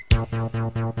Hello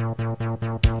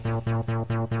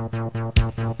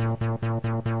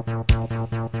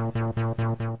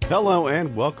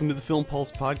and welcome to the Film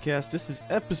Pulse podcast. This is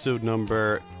episode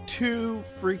number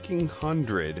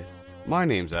 200. My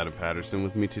name's Adam Patterson.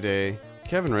 With me today,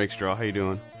 Kevin Rakestraw. How you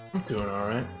doing? I'm doing all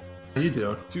right. How you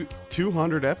doing?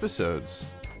 200 episodes.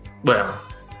 Well,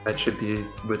 that should be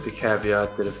with the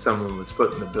caveat that if someone was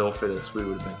footing the bill for this, we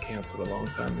would have been canceled a long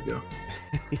time ago.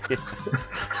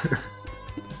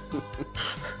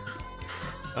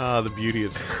 The beauty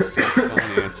of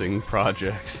financing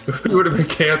projects. We would have been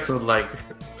canceled like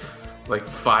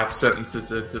 5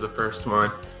 sentences into the first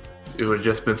one. It would have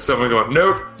just been someone going,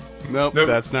 nope,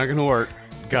 that's not gonna work.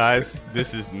 Guys,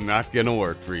 this is not gonna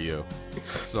work for you.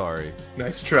 Sorry.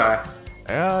 Nice try.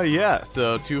 Yeah,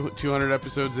 so 200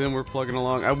 episodes in, we're plugging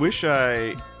along. I wish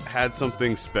I had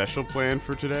something special planned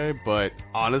for today, but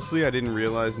honestly, I didn't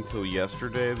realize until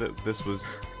yesterday that this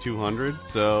was 200.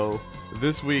 So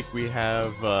this week we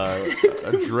have a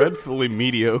dreadfully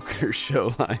mediocre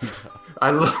show lined up.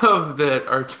 I love that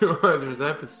our 200th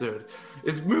episode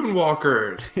is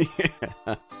Moonwalkers.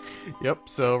 Yeah. Yep,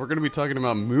 so we're going to be talking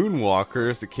about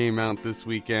Moonwalkers that came out this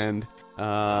weekend.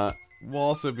 We'll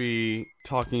also be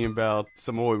talking about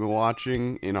some of what we've been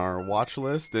watching in our watch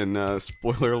list, and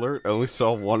spoiler alert, I only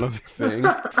saw one other thing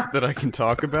that I can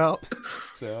talk about.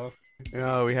 So,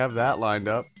 we have that lined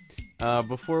up.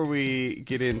 Before we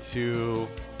get into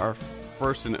our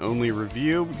first and only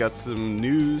review, we got some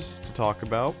news to talk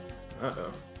about.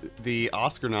 Uh-oh. The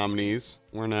Oscar nominees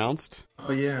were announced.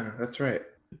 Oh yeah, that's right.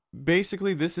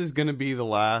 Basically, this is going to be the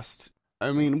last.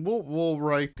 I mean,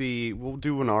 we'll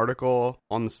do an article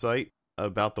on the site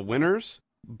about the winners,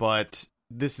 but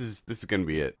this is going to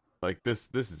be it. Like this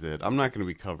is it. I'm not going to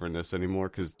be covering this anymore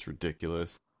because it's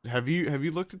ridiculous. Have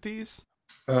you looked at these?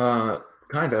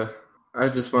 Kinda. I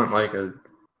just went like a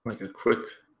quick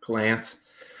glance,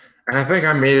 and I think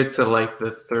I made it to like the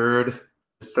third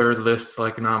list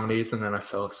like nominees, and then I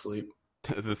fell asleep.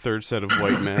 The third set of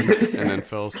white men, and then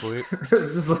fell asleep.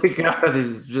 It's just like, God, this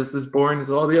is just as boring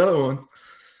as all the other ones.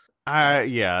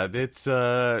 Yeah, it's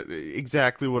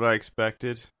exactly what I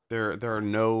expected. There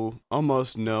are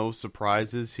almost no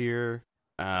surprises here.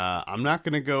 I'm not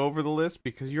gonna go over the list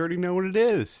because you already know what it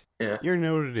is. Yeah, you already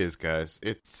know what it is, guys.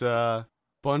 It's a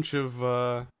bunch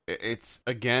of it's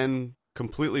again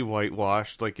completely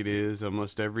whitewashed like it is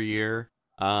almost every year.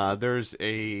 There's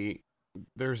a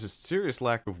serious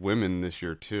lack of women this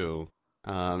year too.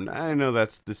 I know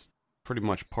that's this pretty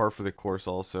much par for the course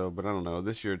also, but I don't know.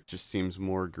 This year it just seems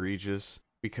more egregious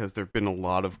because there've been a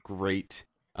lot of great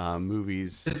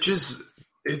movies. It's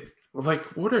like,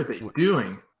 what are they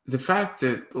doing? The fact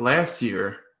that last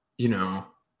year,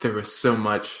 there was so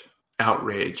much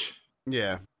outrage.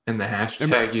 Yeah. And the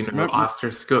hashtag,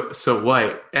 Oscars so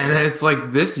white. And it's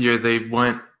like this year they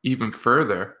went even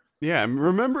further. Yeah,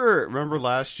 remember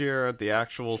last year at the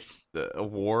actual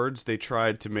awards, they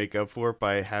tried to make up for it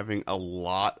by having a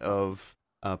lot of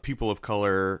people of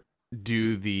color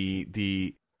do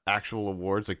the actual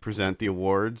awards, like present the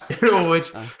awards.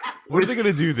 What are they going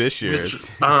to do this year?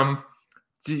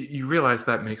 Do you realize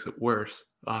that makes it worse,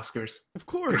 Oscars? Of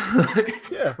course.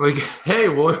 Yeah. Like, hey,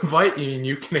 we'll invite you and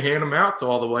you can hand them out to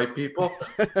all the white people.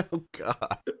 Oh,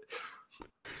 God.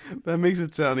 That makes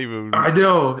it sound even. I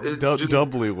know. It's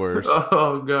doubly worse.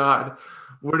 Oh God,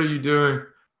 what are you doing?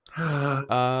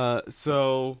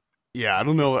 So yeah, I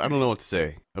don't know what to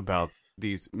say about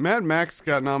these. Mad Max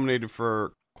got nominated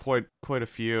for quite a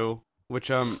few, which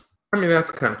I mean,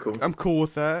 that's kind of cool. I'm cool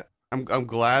with that. I'm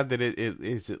glad that it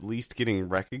is at least getting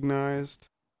recognized.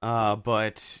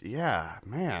 But yeah,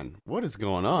 man, what is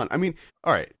going on? I mean,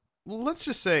 all right, let's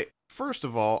just say first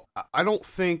of all, I don't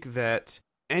think that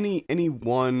any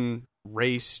one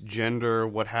race, gender,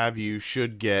 what have you,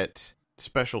 should get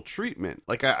special treatment.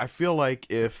 Like I feel like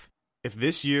if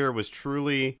this year was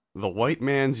truly the white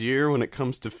man's year when it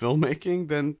comes to filmmaking,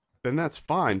 then that's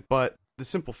fine. But the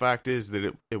simple fact is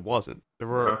that it wasn't. There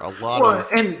were a lot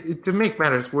of. And to make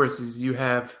matters worse, is you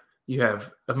have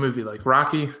a movie like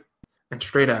Rocky and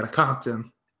Straight Outta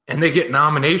Compton, and they get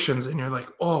nominations, and you're like,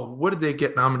 oh, what did they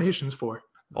get nominations for?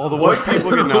 All the white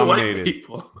people get nominated. White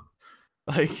people.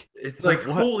 Like it's like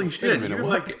what? Holy shit! You're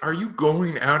like, are you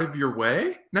going out of your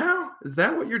way now? Is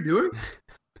that what you're doing?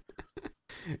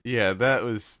 Yeah, that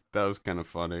was kind of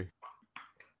funny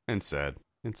and sad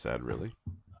really.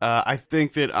 I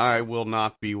think that I will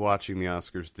not be watching the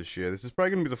Oscars this year. This is probably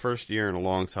going to be the first year in a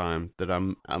long time that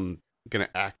I'm going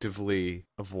to actively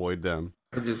avoid them.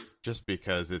 Just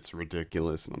because it's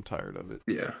ridiculous and I'm tired of it.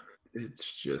 Yeah,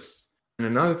 it's just. And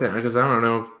another thing, because I don't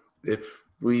know if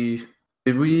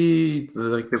did we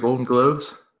like the Golden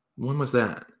Globes? When was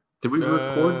that? Did we Uh,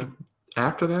 record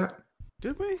after that?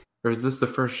 did we? Or is this the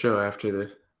first show after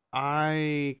the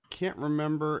I can't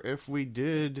remember if we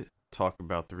did talk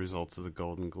about the results of the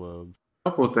Golden Globe.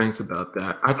 couple of things about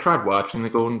that? I tried watching the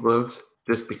Golden Globes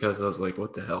just because I was like,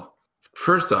 what the hell?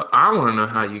 First up, I want to know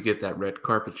how you get that red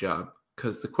carpet job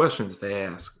because the questions they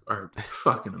ask are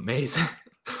fucking amazing.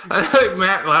 I think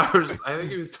Matt Lauers, I think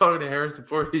he was talking to Harrison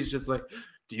Ford. He's just like,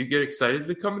 do you get excited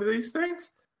to come to these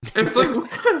things? And it's like,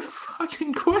 what kind of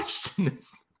fucking question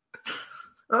is?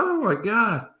 Oh my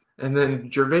god! And then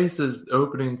Gervais's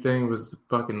opening thing was a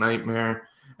fucking nightmare.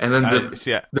 And then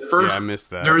the first, I missed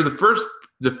that. there were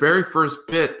the very first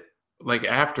bit, like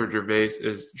after Gervais,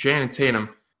 is Channing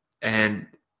Tatum and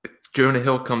Jonah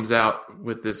Hill comes out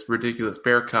with this ridiculous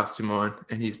bear costume on,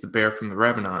 and he's the bear from The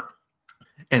Revenant.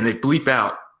 And they bleep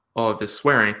out all of this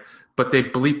swearing, but they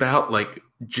bleep out like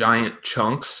giant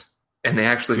chunks. And they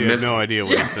actually so you missed. have no idea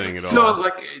what he's saying at all. So,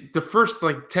 like, the first,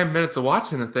 10 minutes of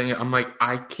watching the thing, I'm like,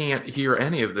 I can't hear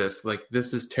any of this. Like,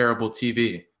 this is terrible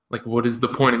TV. Like, what is the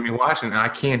point of me watching? I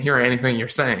can't hear anything you're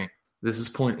saying. This is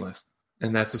pointless.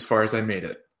 And that's as far as I made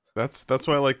it. That's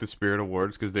why I like the Spirit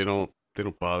Awards, because they don't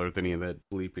bother with any of that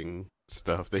bleeping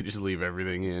stuff. They just leave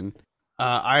everything in.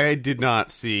 I did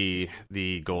not see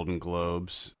the Golden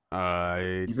Globes.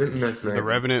 You didn't miss The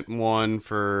Revenant won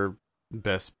for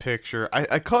Best Picture.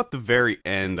 I caught the very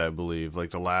end, I believe,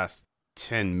 like the last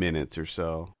 10 minutes or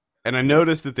so. And I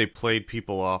noticed that they played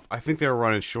people off. I think they were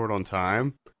running short on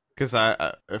time, because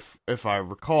if I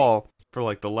recall, for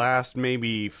like the last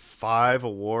maybe 5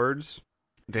 awards,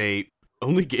 they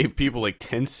only gave people like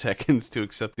 10 seconds to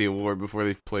accept the award before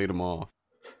they played them off.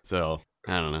 So,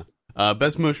 I don't know.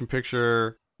 Best Motion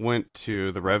Picture went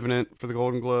to The Revenant for the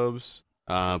Golden Globes.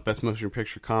 Best Motion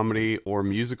Picture Comedy or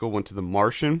Musical went to The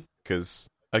Martian, because,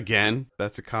 again,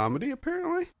 that's a comedy,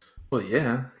 apparently. Well,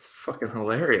 yeah, it's fucking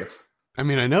hilarious. I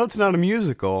mean, I know it's not a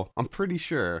musical, I'm pretty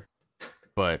sure.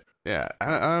 But, yeah,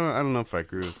 I don't know if I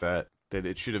agree with that. That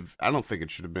it should have, I don't think it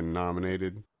should have been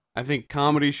nominated. I think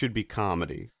comedy should be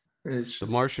comedy. The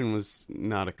Martian was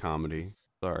not a comedy.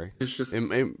 Sorry. It's just...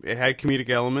 It had comedic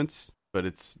elements, but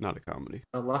it's not a comedy.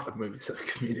 A lot of movies have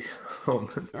comedic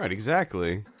elements. All right,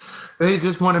 exactly. They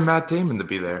just wanted Matt Damon to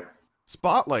be there.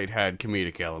 Spotlight had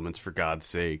comedic elements, for God's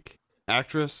sake.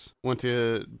 Actress went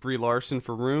to Brie Larson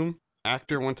for Room.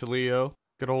 Actor went to Leo.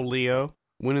 Good old Leo.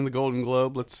 Winning the Golden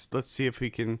Globe. Let's see if he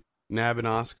can nab an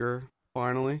Oscar,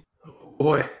 finally. Oh,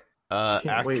 boy.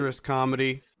 Actress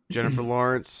comedy, Jennifer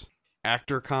Lawrence.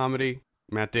 Actor comedy,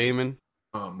 Matt Damon.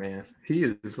 Oh, man. He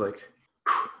is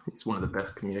he's one of the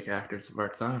best comedic actors of our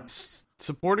time.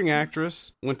 Supporting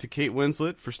actress went to Kate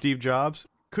Winslet for Steve Jobs.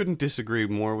 Couldn't disagree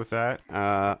more with that.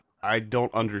 I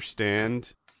don't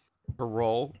understand her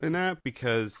role in that,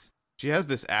 because she has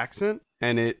this accent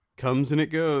and it comes and it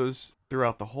goes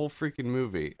throughout the whole freaking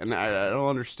movie. And I don't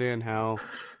understand how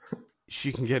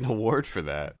she can get an award for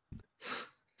that.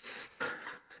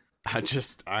 I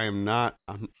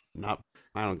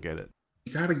don't get it.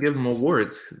 You gotta give them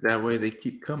awards. That way they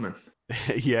keep coming.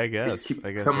 Yeah, I guess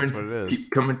that's what it is.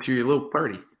 Keep coming to your little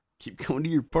party. Keep going to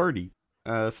your party.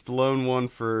 Stallone won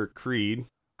for Creed.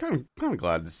 Kind of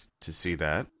glad to see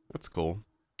that. That's cool.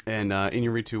 And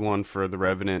Iñárritu won for The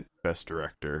Revenant, Best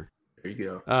Director. There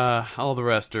you go. All the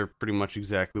rest are pretty much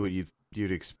exactly what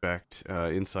you'd expect.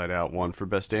 Inside Out won for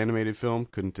Best Animated Film.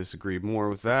 Couldn't disagree more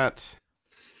with that.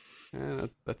 And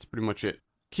that's pretty much it.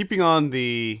 Keeping on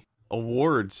the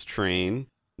awards train,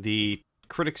 the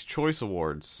Critics' Choice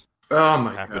Awards. Oh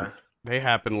my god. They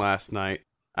happened last night.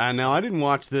 Now, I didn't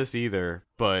watch this either,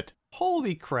 but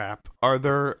holy crap, are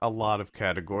there a lot of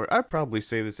categories. I probably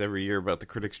say this every year about the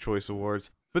Critics' Choice Awards,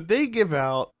 but they give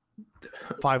out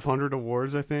 500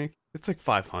 awards, I think. It's like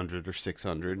 500 or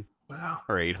 600. Wow.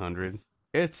 Or 800.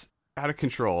 It's out of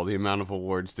control, the amount of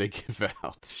awards they give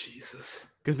out. Jesus.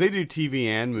 Because they do TV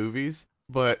and movies,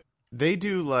 but they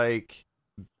do like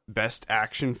Best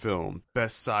Action Film,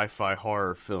 Best Sci-Fi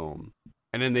Horror Film,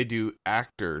 and then they do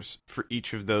actors for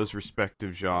each of those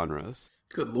respective genres.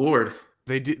 Good lord.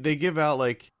 They give out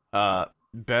like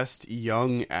Best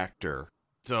Young Actor.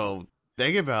 So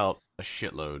they give out a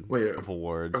shitload of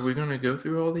awards. Are we gonna go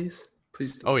through all these?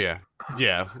 Please don't. Oh yeah.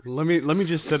 Yeah. Let me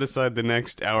just set aside the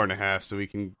next hour and a half so we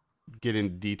can get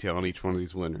into detail on each one of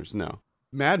these winners. No.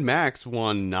 Mad Max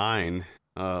won 9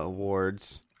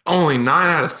 awards. Only 9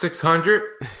 out of 600?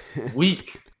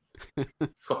 Weak.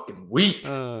 Fucking weak.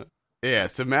 Yeah,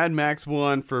 so Mad Max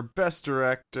won for Best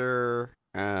Director.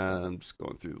 I'm just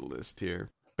going through the list here.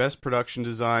 Best Production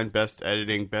Design, Best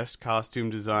Editing, Best Costume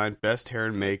Design, Best Hair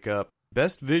and Makeup,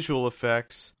 Best Visual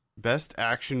Effects, Best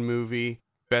Action Movie,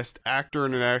 Best Actor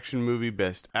in an Action Movie,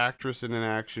 Best Actress in an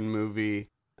Action Movie,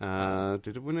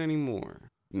 Did it win any more?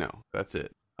 No, that's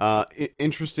it.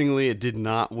 Interestingly, it did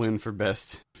not win for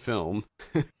best film.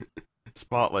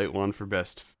 Spotlight won for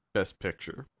best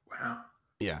picture. Wow.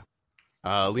 Yeah.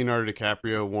 Leonardo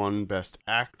DiCaprio won best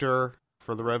actor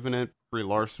for The Revenant. Brie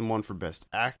Larson won for best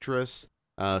actress.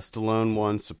 Stallone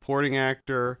won supporting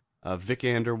actor.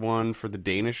 Vikander won for The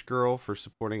Danish Girl for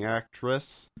supporting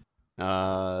actress.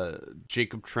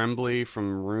 Jacob Tremblay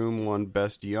from Room won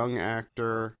best young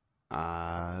actor.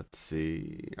 Let's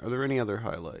see. Are there any other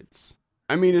highlights?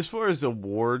 I mean, as far as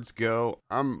awards go,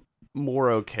 I'm more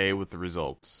okay with the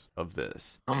results of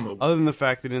this. Other than the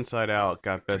fact that Inside Out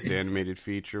got best animated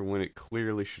feature when it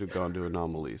clearly should have gone to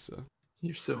Anomalisa.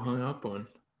 You're so hung up on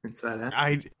Inside Out.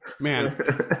 I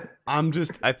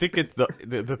think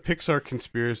the Pixar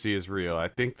conspiracy is real. I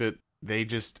think that they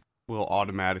just will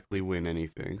automatically win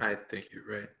anything. I think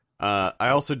you're right. I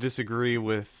also disagree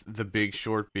with The Big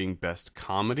Short being best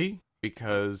comedy,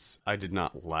 because I did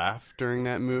not laugh during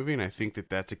that movie, and I think that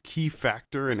that's a key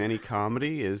factor in any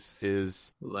comedy is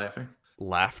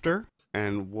laughter,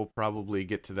 and we'll probably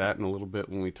get to that in a little bit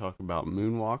when we talk about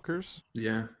Moonwalkers.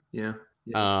 Yeah.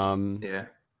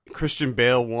 Christian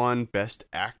Bale won Best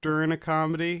Actor in a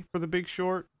Comedy for The Big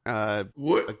Short.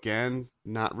 What? Again,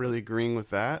 not really agreeing with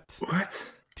that.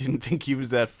 What? Didn't think he was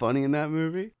that funny in that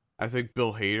movie. I think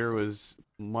Bill Hader was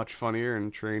much funnier in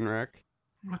Trainwreck.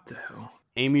 What the hell?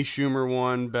 Amy Schumer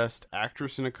won Best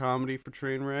Actress in a Comedy for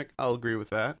Trainwreck. I'll agree with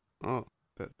that. Oh,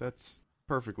 that's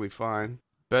perfectly fine.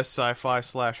 Best Sci-Fi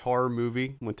 / Horror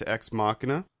Movie went to Ex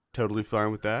Machina. Totally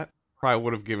fine with that. Probably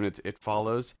would have given it to It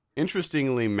Follows.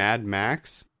 Interestingly, Mad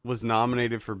Max was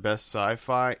nominated for Best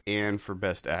Sci-Fi and for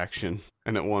Best Action,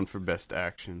 and it won for Best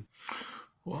Action.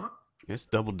 What? It's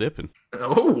double dipping.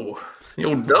 Oh,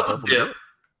 you'll double dip.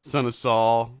 Son of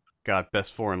Saul got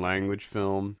Best Foreign Language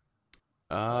Film.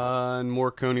 And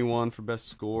Morricone won for Best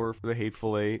Score for The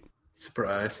Hateful Eight.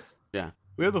 Surprise. Yeah.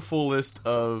 We have the full list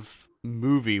of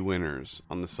movie winners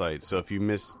on the site, so if you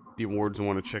missed the awards and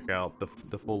want to check out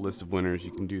the full list of winners,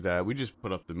 you can do that. We just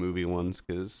put up the movie ones,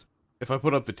 because if I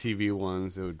put up the TV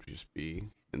ones, it would just be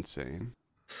insane.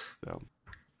 So,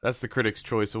 that's the Critics'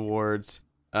 Choice Awards.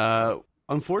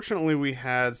 Unfortunately, we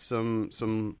had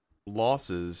some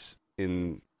losses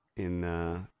in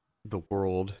the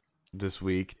world this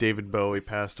week. David Bowie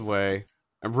passed away.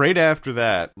 And right after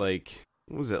that, like,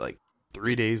 what was it, like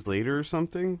 3 days later or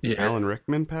something? Yeah. Alan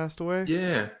Rickman passed away?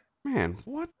 Yeah. Man,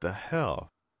 what the hell?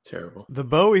 Terrible. The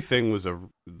Bowie thing was a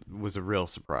real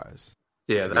surprise.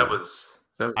 Yeah, that was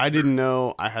I didn't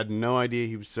know. I had no idea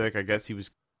he was sick. I guess he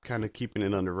was kind of keeping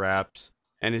it under wraps.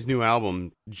 And his new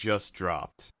album just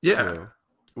dropped. Yeah. Too.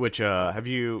 Which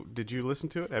did you listen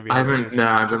to it? Have you? I've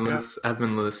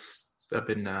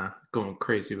been going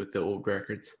crazy with the old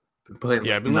records. Been playing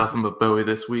nothing but Bowie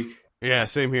this week. Yeah,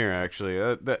 same here actually.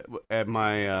 At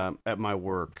my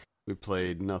work, we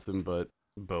played nothing but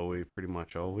Bowie pretty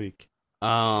much all week.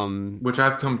 Which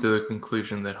I've come to the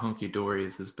conclusion that Hunky Dory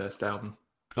is his best album.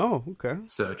 Oh, okay.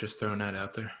 So just throwing that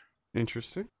out there.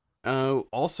 Interesting.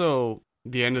 Also,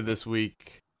 the end of this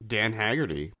week, Dan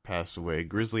Haggerty passed away.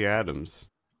 Grizzly Adams.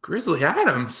 Grizzly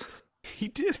Adams? He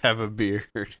did have a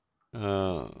beard.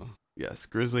 Yes,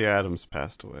 Grizzly Adams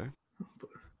passed away.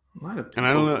 A lot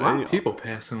of people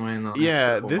passing away in the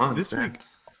last couple months, this week.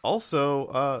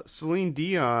 Also, Celine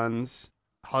Dion's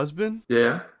husband.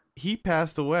 Yeah. He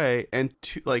passed away, and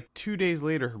 2 days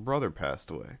later, her brother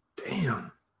passed away.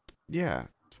 Damn. Yeah,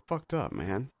 it's fucked up,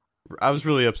 man. I was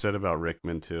really upset about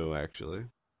Rickman too, actually.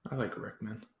 I like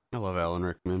Rickman. I love Alan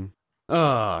Rickman.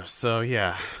 So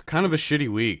yeah, kind of a shitty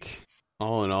week,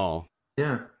 all in all.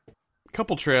 Yeah.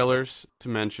 Couple trailers to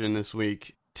mention this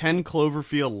week. 10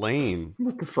 Cloverfield Lane.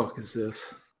 What the fuck is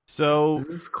this? So is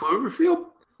this Cloverfield?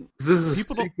 Is this a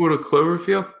sequel to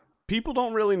Cloverfield? People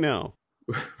don't really know.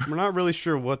 We're not really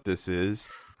sure what this is.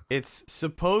 It's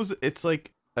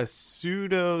like a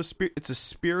it's a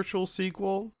spiritual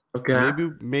sequel. Okay.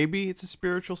 Maybe it's a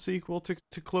spiritual sequel to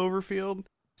Cloverfield.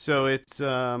 So it's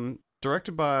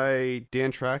directed by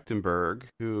Dan Trachtenberg,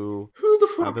 who the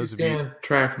fuck is Dan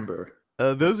Trachtenberg?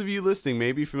 Those of you listening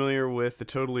may be familiar with the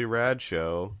Totally Rad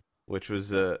Show, which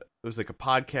was it was like a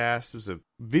podcast. It was a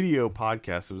video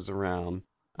podcast that was around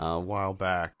a while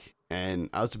back, and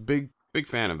I was a big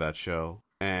fan of that show.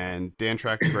 And Dan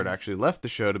Trachtenberg actually left the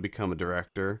show to become a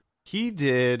director. He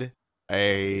did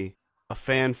a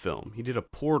fan film. He did a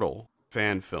Portal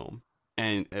fan film,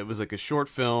 and it was like a short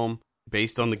film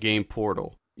based on the game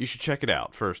Portal. You should check it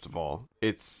out, first of all.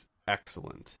 It's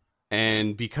excellent.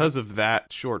 And because of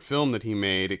that short film that he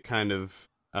made, it kind of,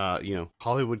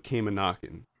 Hollywood came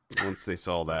a-knocking once they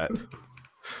saw that.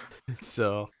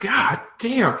 So. God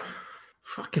damn.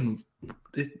 fucking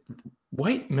it,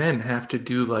 white men have to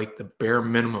do like the bare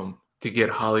minimum to get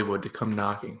Hollywood to come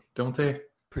knocking, don't they?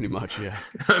 Pretty much, yeah.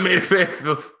 I made a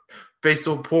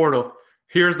Facebook portal.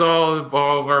 Here's all of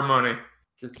our money.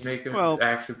 Just make an Well,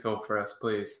 action film for us,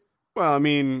 please. I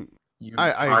mean, You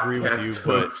I agree with podcast you,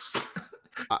 but host.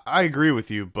 I agree with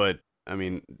you, but I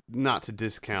mean, not to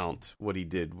discount what he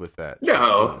did with that. No,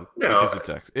 short film, no.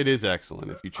 because it is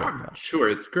excellent if you check it I'm out. sure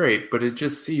it's great, but it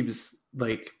just seems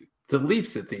like the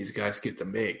leaps that these guys get to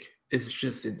make is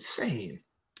just insane.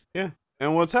 Yeah,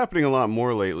 and what's happening a lot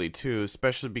more lately too,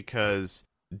 especially because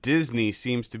Disney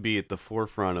seems to be at the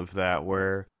forefront of that,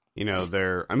 where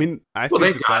they're. I mean, I Well,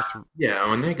 think they that got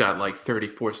that's. and they got like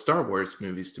 34 Star Wars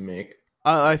movies to make.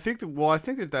 I think that. Well, I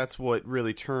think that that's what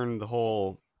really turned the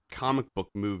whole comic book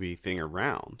movie thing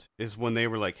around. Is when they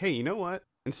were like, "Hey, you know what?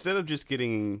 Instead of just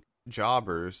getting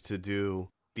jobbers to do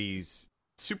these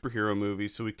superhero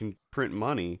movies so we can print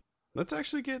money, let's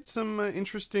actually get some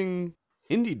interesting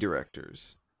indie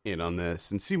directors in on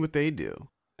this and see what they do."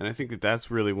 And I think that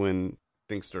that's really when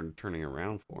things started turning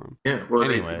around for him. Yeah, well,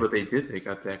 Anyway. they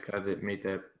got that guy that made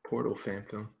that Portal fan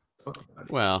film. Talk about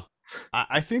it. Well,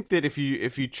 I think that if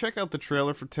you check out the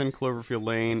trailer for 10 Cloverfield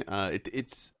Lane,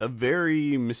 it's a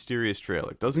very mysterious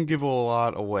trailer. It doesn't give a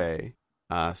lot away.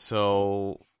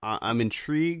 So I'm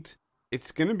intrigued. I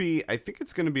think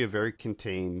it's gonna be a very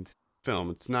contained film.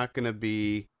 It's not gonna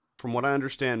be, from what I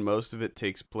understand, most of it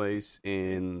takes place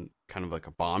in kind of like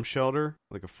a bomb shelter,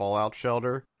 like a fallout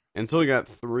shelter. And so we got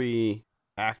 3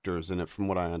 actors in it, from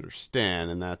what I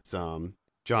understand, and that's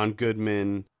John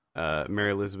Goodman,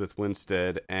 Mary Elizabeth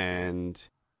Winstead, and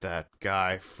that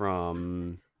guy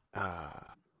from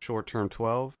Short Term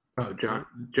 12. Oh, John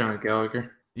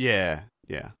Gallagher. Yeah,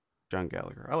 John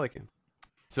Gallagher. I like him.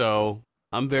 So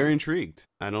I'm very intrigued.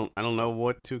 I don't know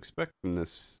what to expect from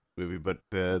this movie, but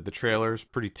the trailer is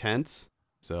pretty tense.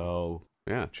 So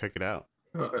yeah, check it out.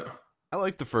 I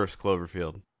like the first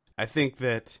Cloverfield. I think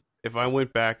that if I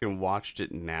went back and watched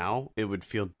it now, it would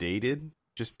feel dated,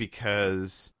 just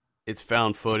because it's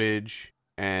found footage,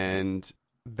 and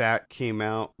that came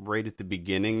out right at the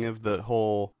beginning of the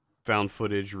whole found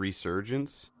footage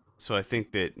resurgence. So I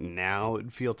think that now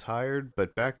it'd feel tired,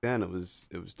 but back then it was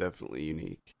definitely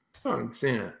unique. I haven't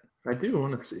seen it. I do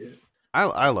want to see it.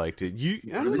 I liked it.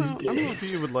 I don't These know if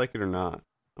days. you would like it or not.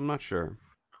 I'm not sure.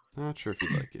 Not sure if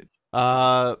you'd like it.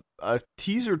 A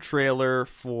teaser trailer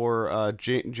for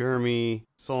Jeremy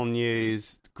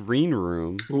Saulnier's Green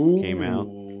Room came out.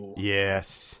 Ooh.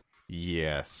 Yes.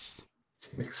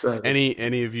 I'm excited.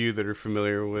 Any of you that are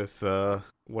familiar with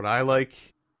what I like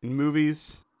in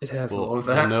movies It has will all of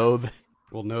that.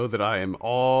 will know that I am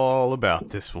all about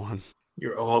this one.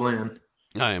 You're all in.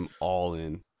 I am all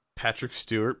in. Patrick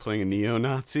Stewart playing a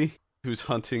neo-Nazi who's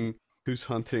hunting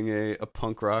a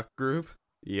punk rock group.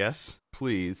 Yes,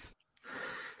 please.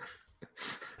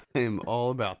 I am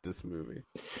all about this movie.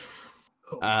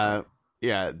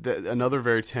 Another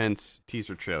very tense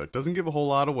teaser trailer. It doesn't give a whole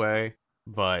lot away,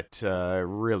 but I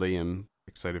really am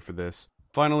excited for this.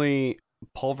 Finally,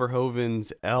 Paul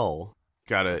Verhoeven's Elle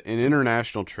got an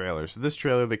international trailer. So this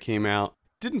trailer that came out,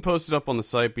 didn't post it up on the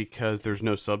site because there's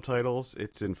no subtitles.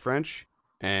 It's in French,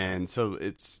 and so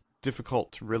it's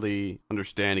difficult to really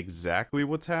understand exactly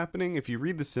what's happening. If you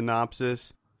read the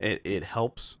synopsis, it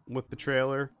helps with the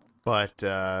trailer, but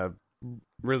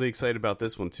really excited about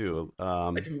this one too.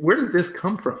 Where did this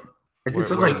come from? Where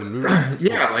the movie?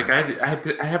 Yeah, like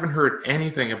I haven't heard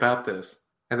anything about this,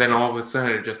 and then all of a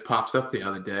sudden it just pops up the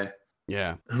other day.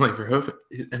 Yeah, I'm like, Verhoeven,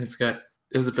 and it's got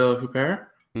Isabella Huppert.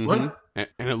 mm-hmm. What?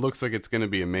 And it looks like it's going to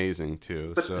be amazing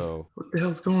too. But so what the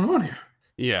hell's going on here?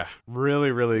 yeah,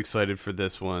 really, really excited for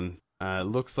this one.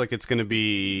 Looks like it's going to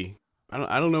be.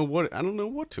 I don't know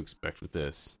what to expect with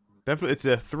this. Definitely, it's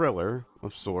a thriller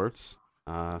of sorts.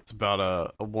 It's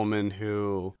about a woman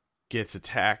who gets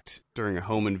attacked during a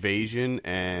home invasion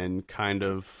and kind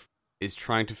of is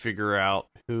trying to figure out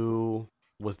who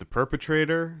was the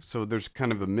perpetrator. So there's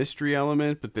kind of a mystery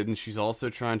element, but then she's also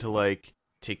trying to like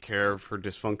take care of her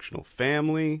dysfunctional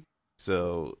family.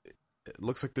 So it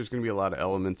looks like there's going to be a lot of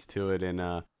elements to it, and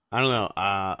I don't know.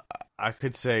 I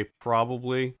could say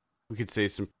probably we could say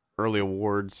some early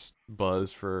awards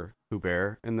buzz for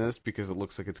Huppert in this, because it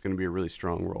looks like it's going to be a really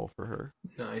strong role for her.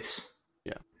 Nice.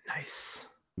 Yeah. Nice.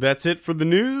 That's it for the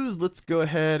news. Let's go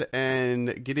ahead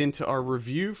and get into our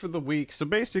review for the week. So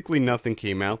basically nothing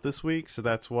came out this week, so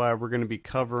that's why we're going to be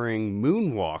covering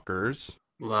Moonwalkers.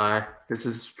 Lie. This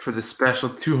is for the special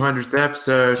 200th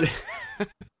episode.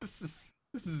 This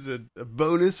is a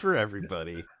bonus for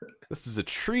everybody. This is a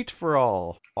treat for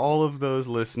all of those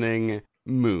listening.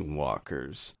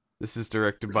 Moonwalkers. This is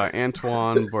directed by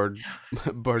Antoine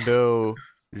Bardot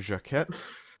Jacquet.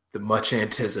 The much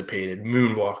anticipated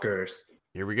Moonwalkers.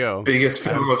 Here we go. Biggest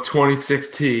film of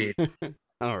 2016.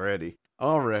 Already.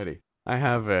 I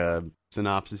have a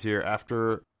synopsis here.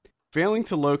 After failing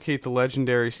to locate the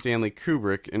legendary Stanley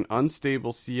Kubrick, an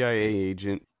unstable CIA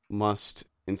agent must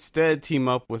instead team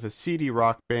up with a seedy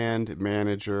rock band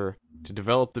manager to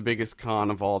develop the biggest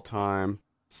con of all time,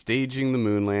 staging the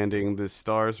moon landing. This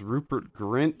stars Rupert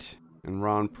Grint and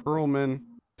Ron Perlman.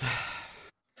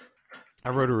 I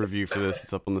wrote a review for this.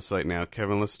 It's up on the site now.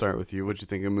 Kevin, let's start with you. What'd you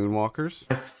think of Moonwalkers?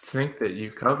 I think that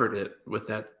you covered it with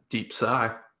that deep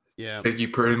sigh. Yeah. I think you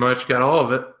pretty much got all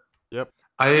of it. Yep.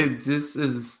 This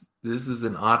is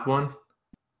an odd one,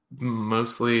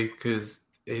 mostly because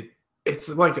it's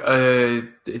like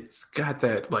it's got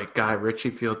that like Guy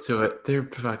Ritchie feel to it. They're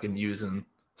fucking using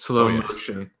slow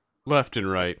motion left and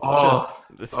right. Oh,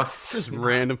 just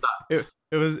random.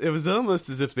 It was almost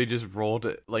as if they just rolled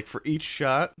it. Like for each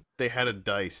shot, they had a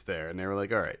dice there, and they were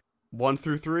like, "All right, 1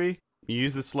 through 3, you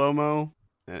use the slow mo,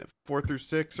 4 through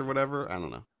 6 or whatever." I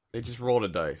don't know. They just rolled a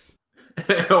dice.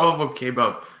 All of them came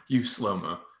up use slow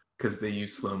mo because they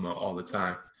use slow mo all the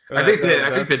time. I think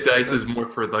the dice is more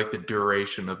for like the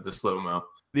duration of the slow mo.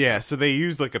 Yeah, so they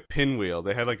used like a pinwheel.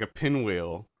 They had like a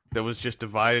pinwheel that was just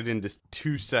divided into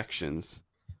 2 sections.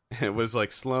 It was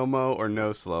like slow mo or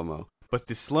no slow mo. But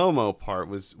the slow mo part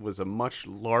was a much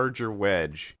larger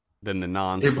wedge than the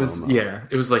non slow mo.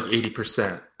 It was like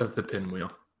 80% of the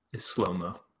pinwheel is slow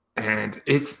mo, and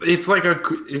it's like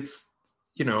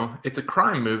it's a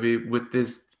crime movie with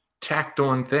this tacked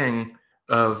on thing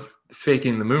of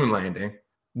faking the moon landing,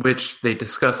 which they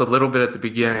discuss a little bit at the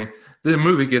beginning. The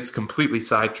movie gets completely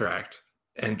sidetracked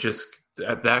and just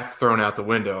that's thrown out the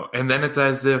window, and then it's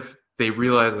as if they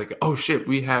realize like, oh shit,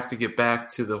 we have to get back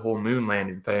to the whole moon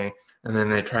landing thing. And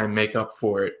then they try and make up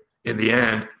for it in the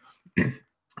end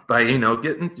by,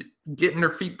 getting their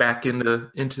feet back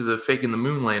into the faking the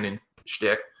moon landing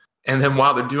shtick. And then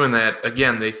while they're doing that,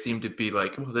 again, they seem to be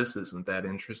like, well, this isn't that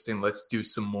interesting. Let's do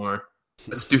some more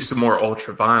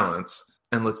ultra violence,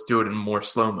 and let's do it in more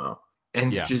slow-mo.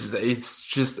 And it's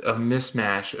just a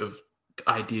mismatch of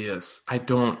ideas.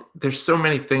 There's so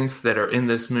many things that are in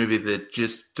this movie that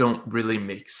just don't really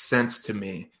make sense to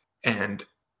me, and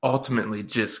ultimately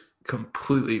just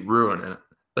completely ruin it.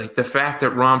 Like the fact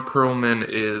that Ron Perlman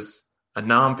is a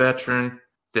non-veteran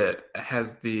that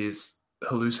has these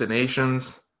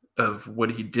hallucinations of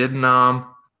what he did Nam,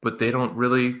 but they don't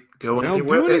really go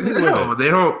anywhere. They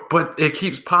don't, but it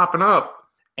keeps popping up.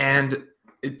 And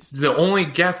it's the only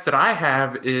guess that I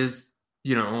have is,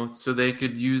 so they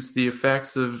could use the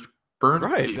effects of burnt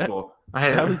people.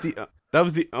 That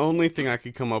was the only thing I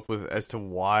could come up with as to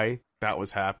why that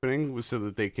was happening, was so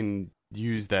that they can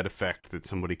use that effect that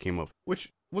somebody came up,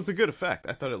 which was a good effect.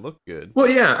 I thought it looked good. Well,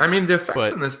 yeah, I mean the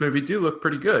effects in this movie do look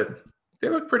pretty good. They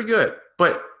look pretty good,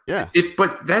 but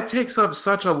but that takes up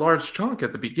such a large chunk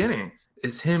at the beginning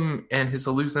is him and his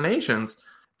hallucinations,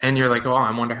 and you're like, oh,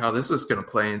 I wonder how this is going to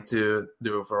play into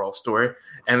the overall story,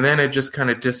 and then it just kind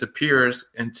of disappears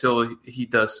until he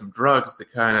does some drugs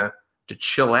to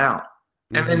chill out,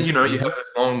 and then you have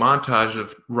this long montage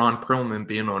of Ron Perlman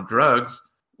being on drugs,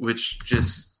 which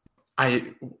just.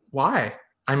 Why?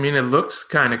 I mean, it looks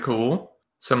kind of cool.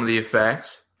 Some of the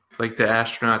effects, like the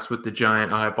astronauts with the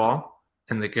giant eyeball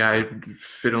and the guy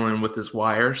fiddling with his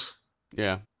wires.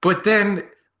 Yeah. But then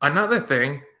another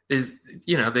thing is,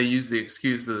 they use the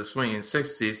excuse of the swinging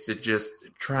 60s to just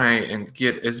try and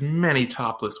get as many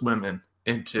topless women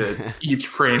into each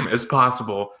frame as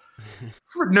possible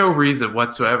for no reason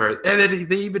whatsoever. And then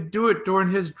they even do it during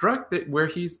his drug where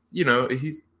he's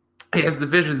he has the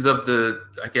visions of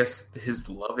his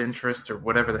love interest or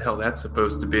whatever the hell that's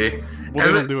supposed to be. Well,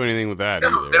 they don't do anything with that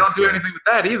either. They don't do anything with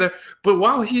that either. But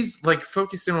while he's like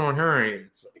focusing on her,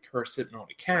 it's like her sitting on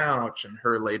the couch and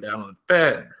her lay down on the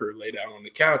bed and her lay down on the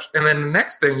couch. And then the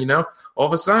next thing all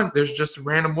of a sudden there's just a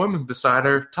random woman beside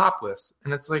her topless.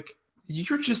 And it's like,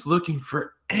 you're just looking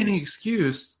for any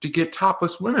excuse to get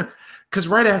topless women. Because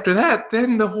right after that,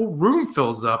 then the whole room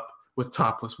fills up with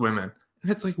topless women. And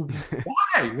it's like,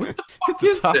 why? What the fuck is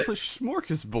this? It's a topless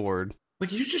smorgasbord.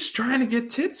 Like, you're just trying to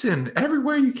get tits in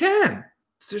everywhere you can.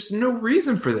 There's no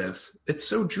reason for this. It's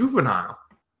so juvenile.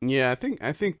 Yeah,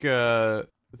 I think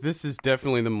this is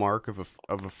definitely the mark of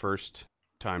a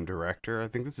first-time director. I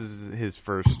think this is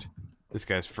this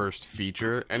guy's first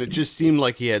feature, and it just seemed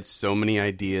like he had so many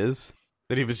ideas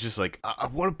that he was just like, I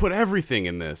want to put everything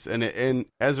in this, and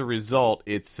as a result,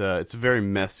 it's a very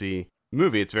messy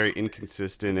movie. It's very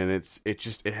inconsistent, and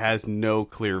it has no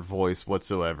clear voice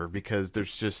whatsoever, because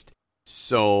there's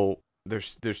so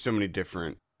many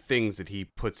different things that he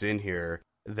puts in here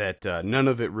that none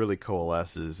of it really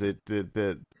coalesces.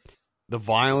 The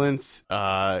violence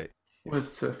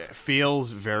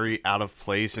feels very out of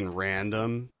place and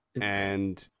random,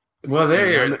 and well,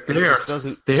 they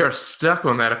are stuck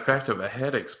on that effect of a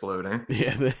head exploding.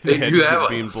 Yeah, they do that like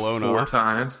being blown 4 off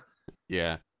times.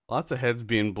 Yeah, lots of heads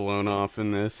being blown off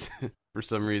in this for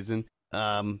some reason.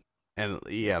 And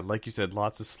yeah, like you said,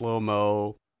 lots of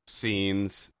slow-mo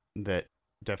scenes that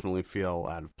definitely feel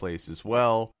out of place as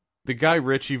well. The Guy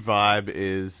Ritchie vibe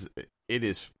is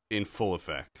in full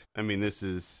effect. I mean, this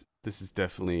is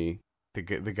definitely the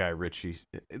Guy Ritchie.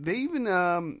 They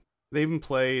even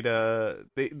played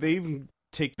they even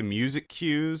take the music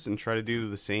cues and try to do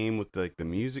the same with like the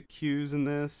music cues in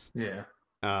this. Yeah.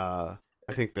 I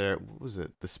think what was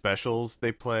it? The specials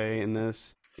they play in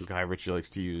this. Guy Ritchie likes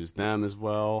to use them as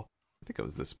well. I think it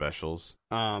was the specials.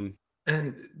 And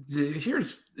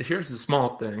here's a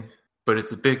small thing, but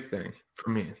it's a big thing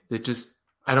for me.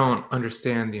 I don't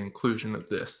understand the inclusion of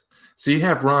this. So you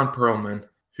have Ron Perlman,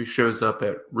 who shows up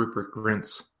at Rupert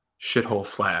Grint's shithole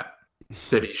flat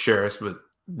that he shares with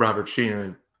Robert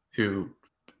Sheehan, who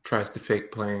tries to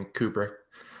fake playing Kubrick.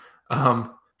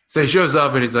 So he shows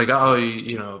up and he's like,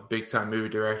 oh, big time movie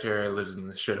director, lives in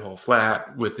this shithole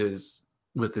flat with his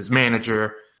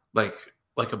manager, like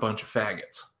a bunch of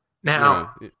faggots.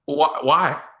 Now,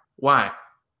 why? What?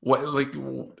 Like,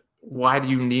 why do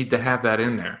you need to have that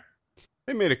in there?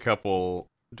 They made a couple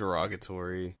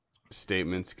derogatory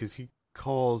statements because he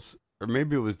calls, or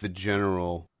maybe it was the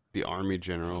army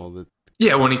general that.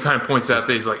 Yeah, when he kind of points out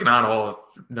that he's like, not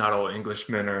all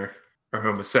Englishmen are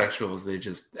homosexuals. They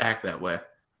just act that way.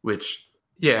 Which,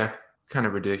 yeah, kind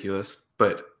of ridiculous.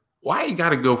 But why you got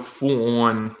to go full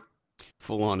on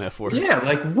F word? Yeah,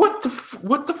 like what the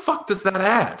fuck does that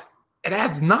add? It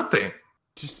adds nothing.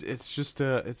 It's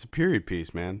a period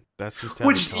piece, man. That's just how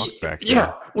we talk back then.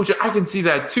 Yeah, which I can see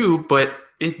that too, but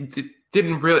it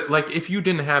didn't really, like, if you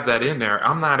didn't have that in there,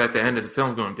 I'm not at the end of the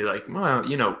film going to be like, well,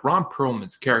 Ron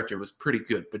Perlman's character was pretty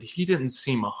good, but he didn't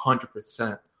seem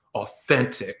 100%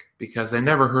 authentic because I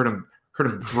never heard him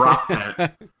drop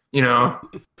that, Yeah.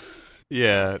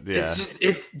 It's just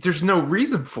there's no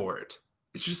reason for it.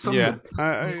 It's just something. Yeah,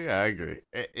 I agree.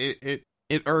 It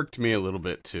irked me a little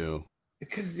bit too.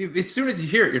 Because as soon as you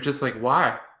hear it, you're just like,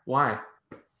 why? What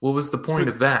was the point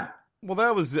of that? Well,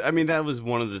 that was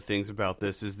one of the things about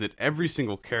this is that every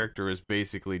single character is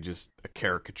basically just a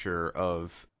caricature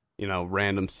of,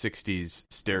 random 60s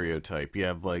stereotype. You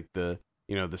have like the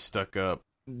stuck up,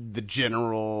 the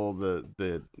general,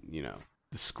 the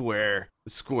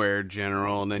square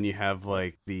general, and then you have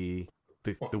like the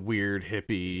weird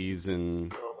hippies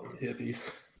and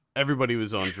hippies. Everybody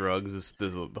was on drugs.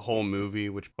 The whole movie,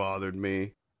 which bothered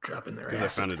me, dropping their because I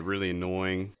found it really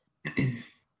annoying.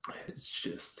 It's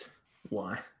just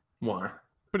why?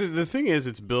 But the thing is,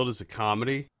 it's billed as a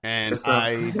comedy, and it's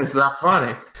not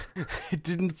funny. I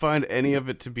didn't find any of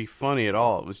it to be funny at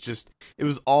all. It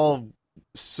was all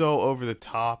so over the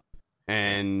top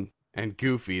and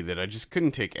goofy that I just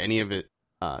couldn't take any of it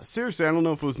seriously. I don't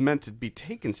know if it was meant to be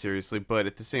taken seriously, but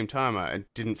at the same time, I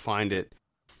didn't find it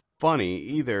funny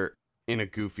either in a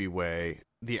goofy way.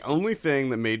 The only thing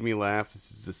that made me laugh,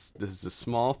 this is a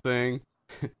small thing,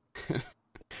 and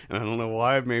I don't know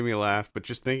why it made me laugh, but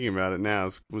just thinking about it now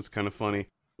was kind of funny.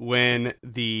 When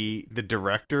the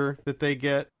director that they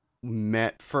get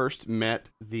first met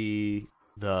the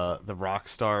rock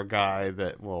star guy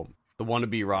the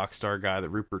wannabe rock star guy that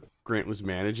Rupert Grint was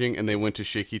managing, and they went to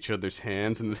shake each other's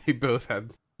hands, and they both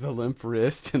had the limp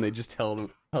wrist, and they just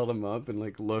held him up and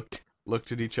like looked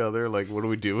at each other like, what do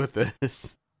we do with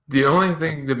this? The only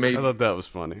thing that made I thought that was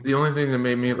funny. The only thing that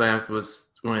made me laugh was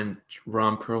when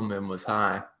Ron Perlman was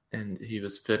high and he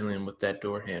was fiddling with that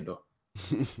door handle.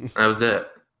 That was it.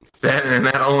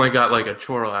 That only got like a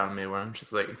chortle out of me where I'm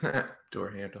just like,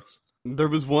 door handles. There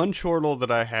was one chortle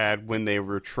that I had when they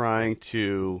were trying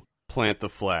to plant the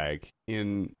flag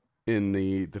in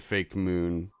the fake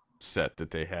moon set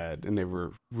that they had, and they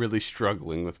were really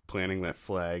struggling with planting that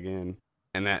flag in,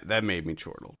 and that made me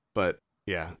chortle. But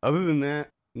yeah, other than that,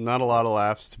 not a lot of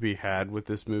laughs to be had with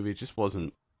this movie. It just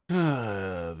wasn't.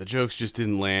 The jokes just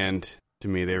didn't land to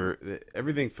me.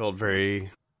 Everything felt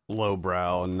very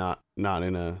lowbrow and not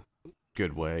in a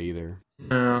good way either.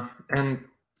 And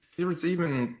there was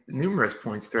even numerous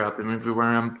points throughout the movie where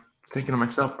I'm thinking to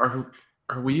myself,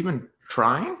 are we even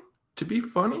trying to be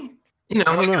funny?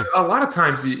 Like a lot of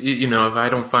times, if I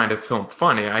don't find a film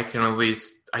funny, I can at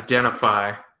least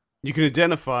identify. You can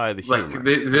identify the humor. Like,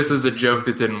 this is a joke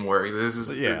that didn't work. This is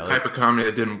the type of comedy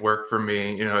that didn't work for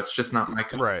me. It's just not my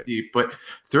cup of tea. But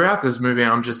throughout this movie,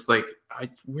 I'm just like,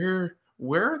 where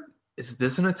where is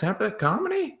this an attempt at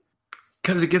comedy?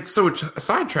 Because it gets so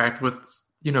sidetracked with,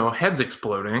 heads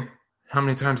exploding. How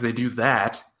many times they do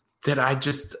that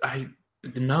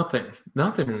nothing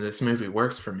in this movie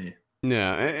works for me.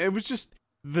 No, it was just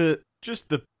the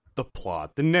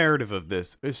plot. The narrative of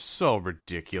this is so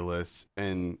ridiculous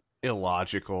and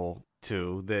illogical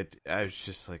too that I was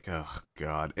just like, oh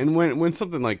god. And when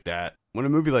something like that, when a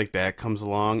movie like that comes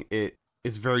along, it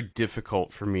is very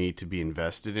difficult for me to be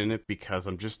invested in it because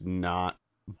I'm just not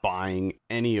buying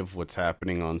any of what's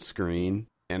happening on screen,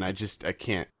 and I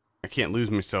can't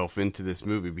lose myself into this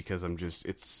movie because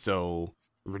it's so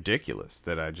ridiculous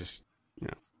that I just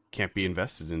can't be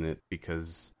invested in it.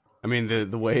 Because I mean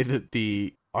the way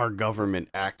that our government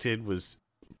acted was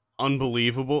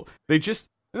unbelievable. They just,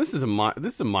 this is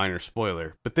a minor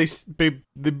spoiler, but they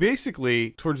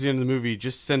basically towards the end of the movie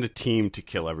just send a team to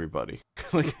kill everybody.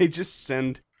 Like they just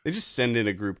send in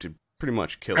a group to pretty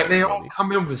much kill everybody. And they all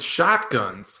come in with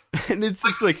shotguns. And it's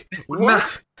just like,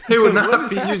 what? They would not what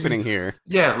is be happening here?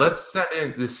 Yeah, let's send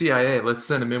in the CIA. Let's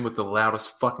send them in with the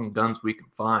loudest fucking guns we can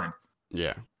find.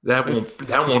 Yeah, that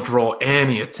won't draw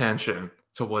any attention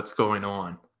to what's going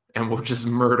on, and we'll just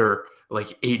murder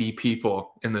like 80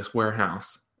 people in this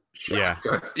warehouse.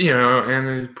 Shotguns,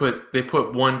 and they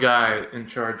put one guy in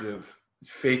charge of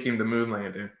faking the moon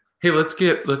landing. Hey, let's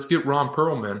get Ron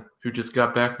Perlman, who just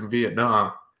got back from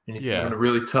Vietnam, and he's having a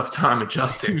really tough time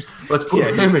adjusting. Let's put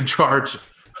him in charge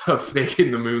of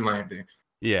faking the moon landing.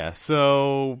 Yeah,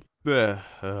 so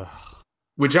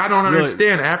which I don't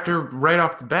understand after right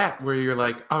off the bat, where you're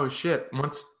like, oh shit,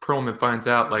 once Perlman finds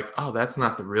out, like, oh, that's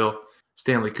not the real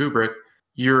Stanley Kubrick,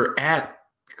 you're at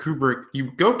Kubrick,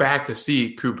 you go back to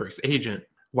see Kubrick's agent.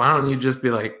 Why don't you just be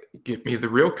like, get me the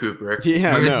real Kubrick?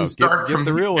 Yeah, no, get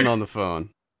the real one on the phone.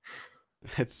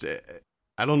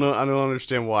 I don't know. I don't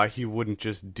understand why he wouldn't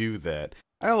just do that.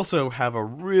 I also have a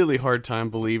really hard time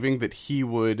believing that he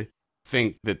would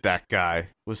think that guy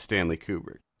was Stanley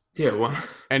Kubrick. Yeah, well,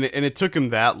 and it took him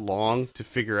that long to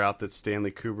figure out that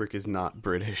Stanley Kubrick is not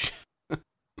British. Oh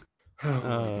my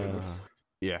goodness.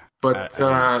 Yeah, but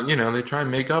they try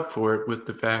and make up for it with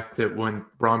the fact that when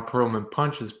Ron Perlman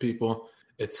punches people,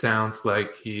 it sounds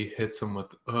like he hits them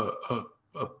with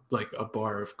a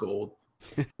bar of gold.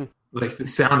 Like the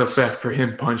sound effect for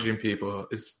him punching people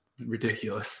is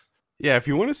ridiculous. Yeah, if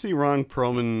you want to see Ron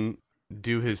Perlman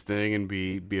do his thing and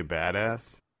be a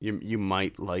badass, you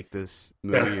might like this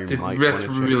movie. That's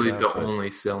really the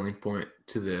only selling point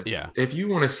to this. Yeah, if you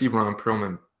want to see Ron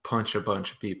Perlman punch a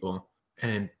bunch of people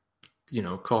and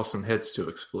cause some heads to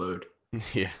explode,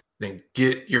 yeah, then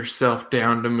get yourself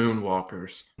down to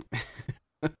Moonwalkers.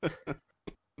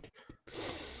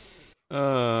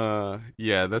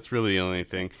 Yeah, that's really the only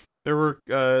thing. There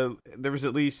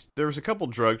was a couple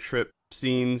drug trip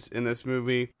scenes in this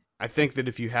movie. I think that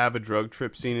if you have a drug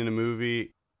trip scene in a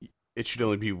movie, it should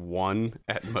only be one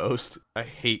at most. I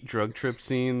hate drug trip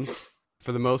scenes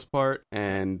for the most part,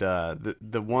 and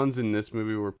the ones in this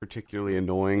movie were particularly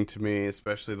annoying to me,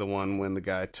 especially the one when the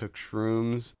guy took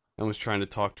shrooms and was trying to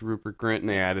talk to Rupert Grint, and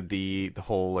they added the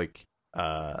whole like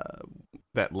where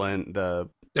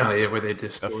they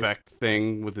just effect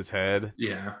thing with his head.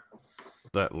 Yeah.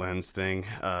 That lens thing.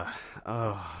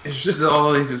 It's just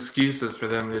all these excuses for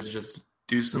them to just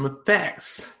do some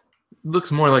effects. It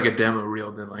looks more like a demo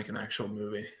reel than like an actual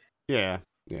movie. Yeah.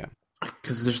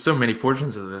 Because there's so many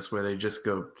portions of this where they just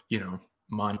go,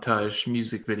 montage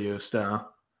music video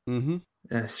style. Mm-hmm.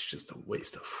 And it's just a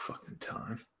waste of fucking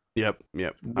time. Yep.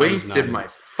 Wasted my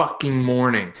fucking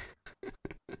morning.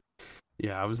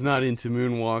 Yeah, I was not into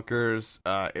Moonwalkers.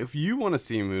 If you want to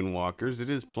see Moonwalkers, it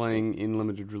is playing in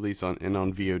limited release on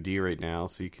VOD right now,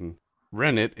 so you can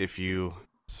rent it if you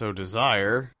so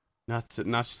desire. Not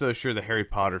so sure the Harry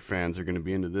Potter fans are going to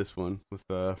be into this one with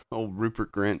old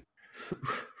Rupert Grint.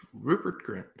 Rupert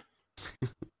Grint.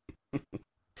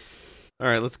 All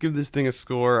right, let's give this thing a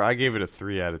score. I gave it a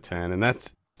 3 out of 10, and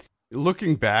that's,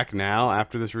 looking back now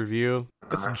after this review,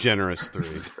 that's a generous 3.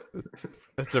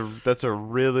 That's a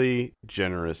really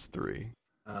generous 3.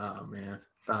 Oh man,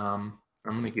 I'm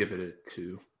gonna give it a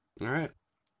 2. All right,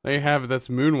 there you have it. That's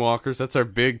Moonwalkers. That's our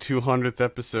big 200th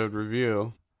episode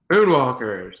review.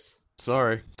 Moonwalkers.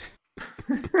 Sorry.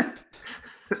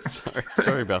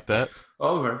 Sorry about that.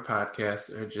 All of our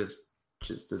podcasts are just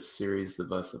a series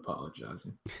of us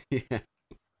apologizing. Yeah.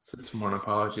 It's just one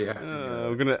apology after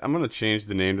another. I'm gonna change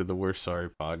the name to the We're Sorry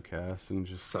podcast and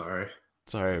just sorry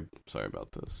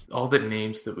about this. All the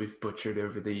names that we've butchered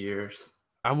over the years.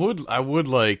 I would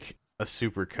like a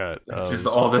supercut of just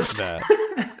all this that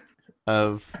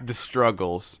of the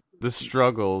struggles.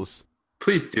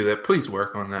 Please do that. Please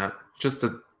work on that. Just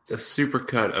a a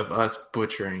supercut of us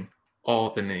butchering all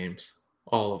the names,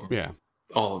 all of them, Yeah.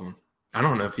 all of them. I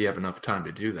don't know if you have enough time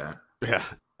to do that. Yeah.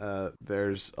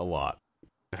 There's a lot.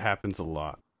 It happens a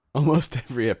lot. Almost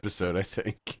every episode, I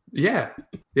think. Yeah,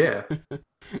 yeah.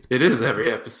 It is every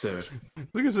episode.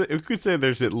 We could say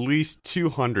there's at least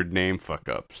 200 name fuck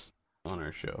ups on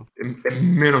our show.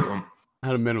 Minimum.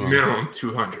 At a minimum. Minimum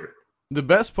 200. The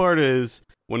best part is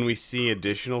when we see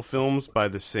additional films by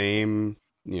the same,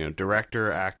 director,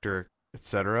 actor,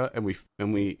 etc., and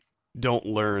we don't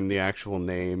learn the actual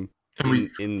name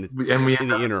in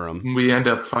the interim. We end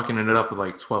up fucking it up with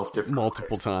like 12 different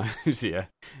multiple ways. times.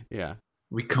 Yeah.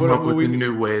 We come up with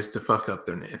new ways to fuck up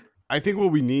their name. I think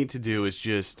what we need to do is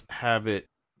just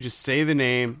say the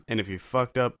name, and if you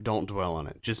fucked up, don't dwell on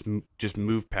it. Just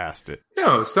move past it.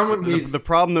 No, someone needs... The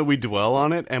problem that we dwell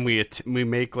on it, and we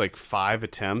make like 5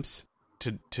 attempts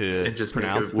to just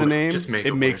pronounce the name,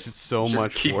 it makes it so just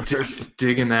much keep worse.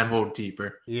 Digging that hole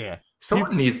deeper. Yeah.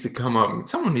 Someone needs to come up.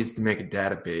 Someone needs to make a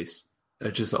database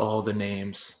of just all the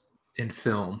names in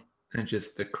film and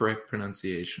just the correct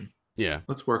pronunciation. Yeah.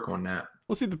 Let's work on that.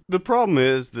 Well, see, the problem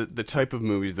is that the type of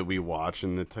movies that we watch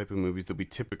and the type of movies that we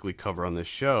typically cover on this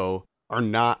show are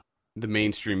not the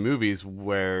mainstream movies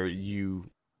where you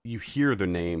hear the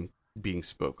name being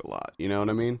spoke a lot. You know what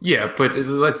I mean? Yeah, but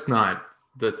let's not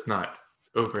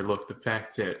overlook the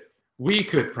fact that we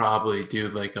could probably do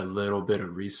like a little bit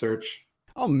of research.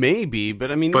 Oh, maybe, but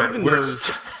I mean, but even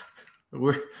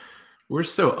we're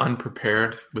so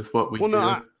unprepared with what we do.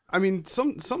 No, I mean,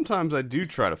 sometimes I do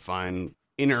try to find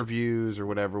interviews or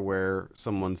whatever where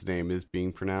someone's name is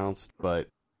being pronounced, but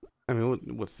I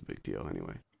mean, what's the big deal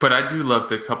anyway? But I do love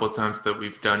the couple of times that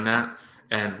we've done that,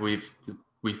 and we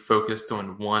focused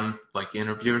on one like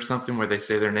interview or something where they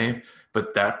say their name,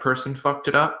 but that person fucked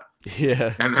it up.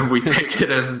 Yeah, and we take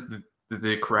it as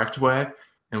the correct way,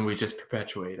 and we just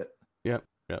perpetuate it. Yep.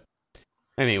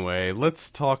 Anyway, let's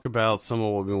talk about some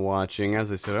of what we've been watching.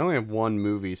 As I said, I only have one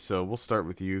movie, so we'll start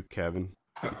with you, Kevin.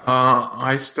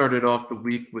 I started off the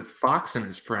week with Fox and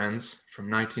His Friends from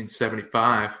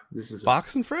 1975. This is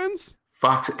Fox and Friends?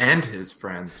 Fox and His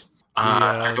Friends.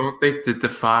 I don't think that the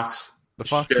Fox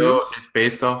show News? is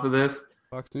based off of this.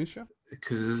 Fox News show?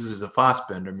 Because this is a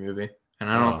Fassbender movie, and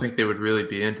I don't think they would really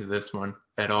be into this one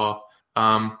at all.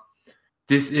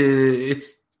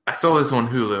 I saw this on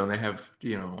Hulu, and they have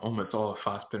almost all of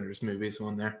Fassbender's movies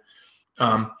on there.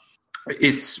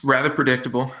 It's rather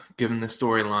predictable given the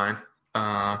storyline,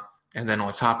 and then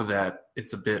on top of that,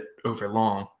 it's a bit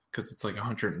overlong because it's like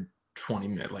 120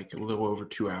 minutes, like a little over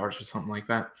 2 hours or something like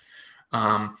that.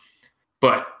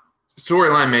 But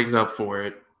storyline makes up for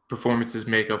it. Performances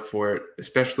make up for it,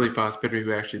 especially Fassbender,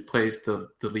 who actually plays the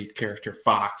lead character,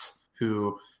 Fox,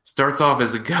 who starts off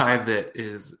as a guy that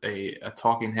is a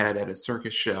talking head at a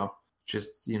circus show,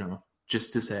 just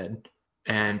his head.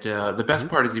 And the best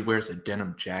part is he wears a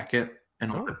denim jacket,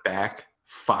 and on the back,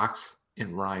 Fox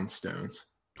in rhinestones.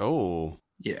 Oh.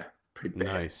 Yeah, pretty bad.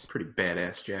 Nice. Pretty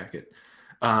badass jacket.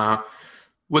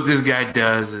 What this guy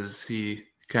does is he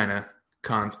kind of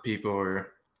cons people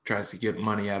or tries to get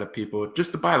money out of people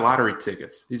just to buy lottery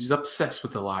tickets. He's obsessed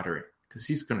with the lottery because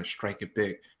he's going to strike it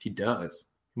big. He does.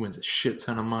 He wins a shit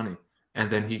ton of money.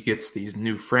 And then he gets these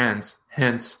new friends,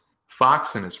 hence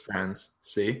Fox and His Friends.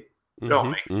 See? It all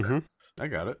makes sense. I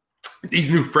got it. These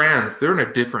new friends, they're in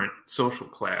a different social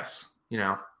class,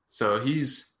 So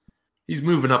he's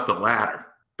moving up the ladder,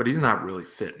 but he's not really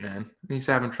fitting in. He's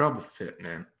having trouble fitting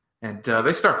in. And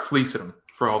they start fleecing him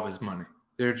for all of his money.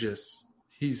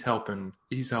 He's helping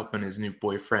his new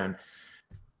boyfriend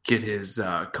get his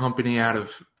company out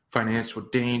of financial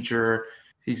danger.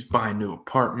 He's buying new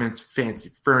apartments,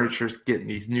 fancy furniture, getting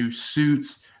these new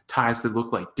suits, ties that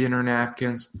look like dinner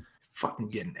napkins, fucking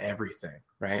getting everything,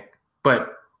 right?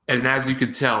 And as you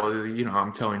can tell,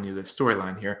 I'm telling you the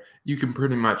storyline here, you can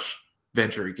pretty much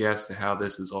venture a guess to how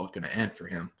this is all going to end for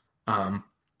him,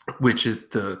 which is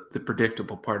the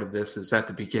predictable part of this is at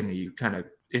the beginning,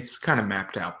 it's kind of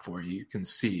mapped out for you. You can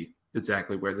see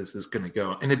exactly where this is going to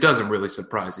go. And it doesn't really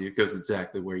surprise you. It goes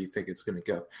exactly where you think it's going to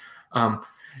go.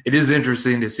 It is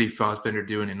interesting to see Fassbender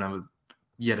doing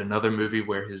yet another movie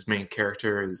where his main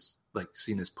character is like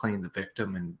seen as playing the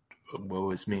victim and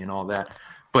woe is me and all that.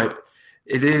 But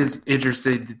it is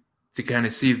interesting to kind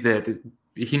of see that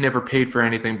he never paid for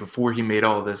anything before he made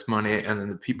all this money, and then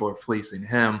the people are fleecing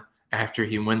him after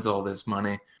he wins all this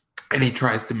money. And he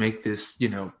tries to make this,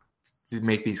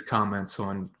 make these comments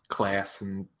on class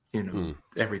and,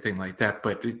 everything like that.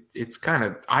 But it's kind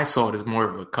of, I saw it as more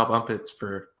of a comeuppance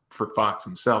for Fox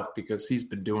himself because he's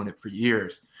been doing it for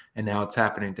years and now it's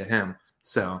happening to him.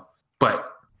 So, but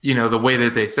you know, the way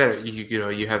that they said it, you know,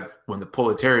 you have when the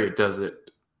proletariat does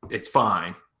it, it's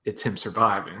fine. It's him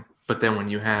surviving. But then when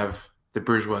you have the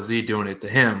bourgeoisie doing it to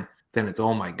him, then it's,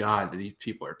 oh my God, these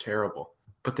people are terrible.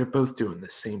 But they're both doing the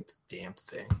same damn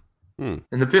thing. And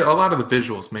a lot of the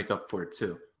visuals make up for it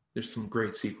too. There's some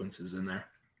great sequences in there.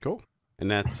 Cool. And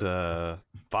that's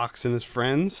Fox and His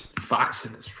Friends. Fox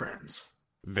and His Friends.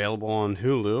 Available on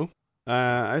Hulu.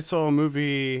 I saw a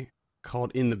movie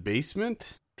called In the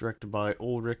Basement, directed by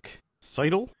Ulrich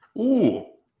Seidel. Ooh.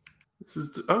 This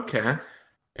is okay.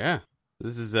 Yeah.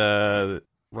 This is a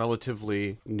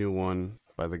relatively new one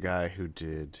by the guy who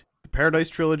did the Paradise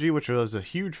Trilogy, which I was a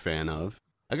huge fan of.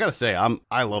 I gotta say,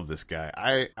 I love this guy.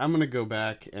 I'm gonna go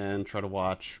back and try to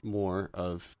watch more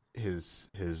of his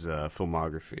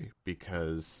filmography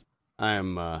because I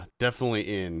am definitely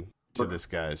in to this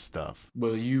guy's stuff.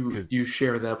 Well, you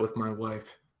share that with my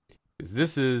wife.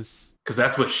 This is because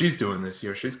that's what she's doing this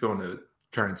year. She's going to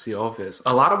try and see all of his.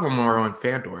 A lot of them are on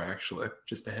Fandor, actually.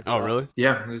 Just a heads up. Oh, really?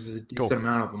 Yeah, there's a decent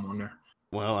amount of them on there.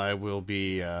 Well, I will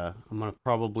be. I'm gonna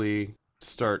probably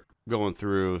start going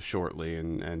through shortly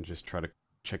and just try to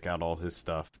check out all his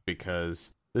stuff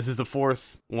because this is the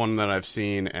fourth one that I've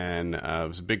seen, and I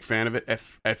was a big fan of it.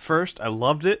 At first, I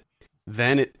loved it.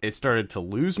 Then it started to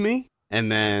lose me. And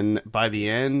then by the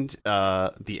end,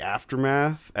 the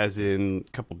aftermath, as in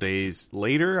a couple days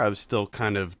later, I was still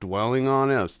kind of dwelling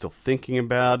on it. I was still thinking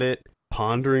about it,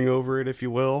 pondering over it, if you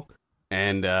will.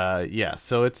 And yeah,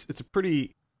 so it's a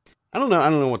pretty. I don't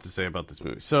know what to say about this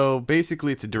movie. So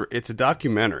basically, it's a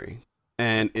documentary,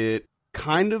 and it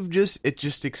kind of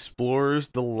just explores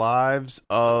the lives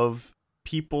of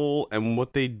people and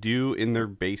what they do in their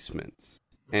basements.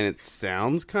 And it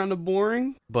sounds kind of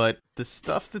boring, but the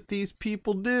stuff that these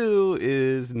people do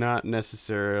is not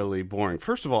necessarily boring.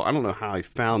 First of all, I don't know how I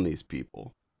found these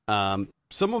people.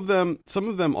 Some of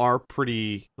them are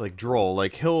pretty like droll.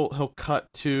 Like he'll cut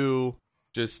to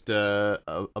just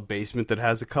a basement that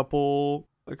has a couple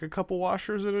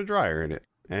washers and a dryer in it,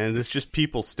 and it's just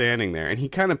people standing there. And he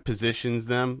kind of positions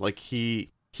them like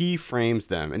he frames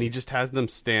them, and he just has them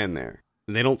stand there.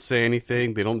 And they don't say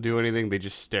anything. They don't do anything. They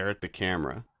just stare at the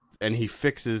camera. And he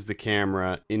fixes the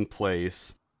camera in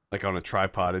place, like on a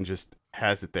tripod, and just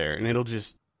has it there. And it'll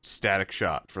just static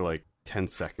shot for like 10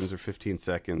 seconds or 15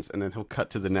 seconds. And then he'll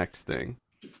cut to the next thing.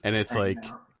 And it's like,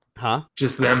 huh?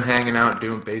 Just them hanging out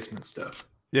doing basement stuff.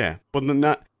 Yeah. But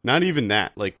not even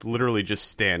that. Like literally just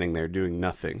standing there doing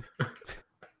nothing.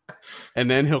 And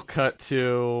then he'll cut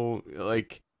to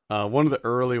like one of the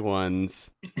early ones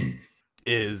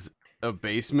is a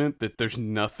basement that there's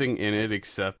nothing in it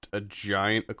except a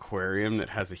giant aquarium that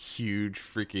has a huge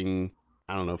freaking,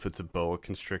 I don't know if it's a boa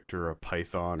constrictor or a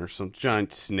python or some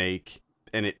giant snake,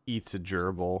 and it eats a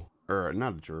gerbil, or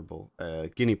not a gerbil, a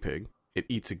guinea pig. It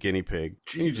eats a guinea pig.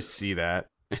 And you just see that.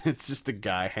 It's just a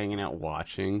guy hanging out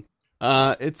watching.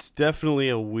 It's definitely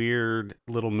a weird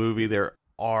little movie. There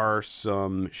are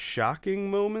some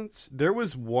shocking moments. There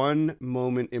was one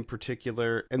moment in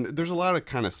particular, and there's a lot of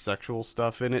kind of sexual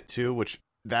stuff in it too, which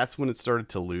that's when it started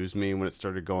to lose me, when it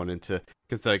started going into,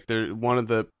 because like one of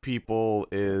the people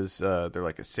is they're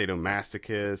like a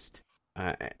sadomasochist,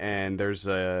 and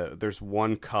there's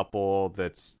one couple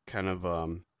that's kind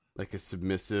of like a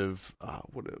submissive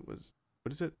what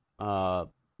is it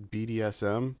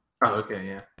BDSM. Oh, okay,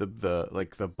 yeah. The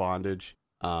like the bondage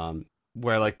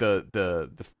where like the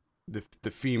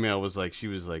female was like, she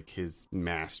was like his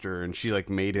master, and she like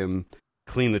made him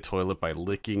clean the toilet by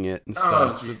licking it and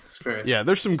stuff. Oh, Jesus Christ. Yeah,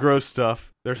 there's some gross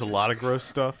stuff. There's a lot of gross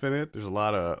stuff in it. There's a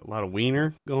lot of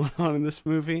wiener going on in this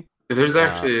movie. There's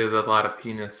actually a lot of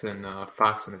penis in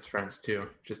Fox and His Friends too.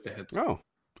 Just a heads up. Oh,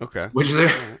 okay. Which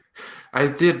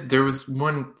there was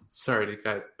one. Sorry to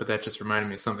cut, but that just reminded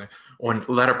me of something. On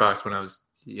Letterboxd, when I was,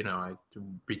 I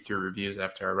read through reviews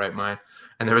after I write mine,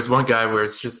 and there was one guy where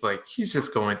it's just like he's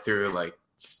just going through like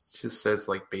just says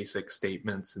like basic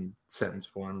statements in sentence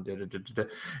form,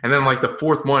 and then like the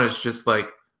fourth one is just like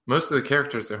most of the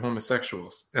characters are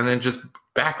homosexuals, and then just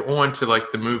back on to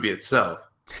like the movie itself.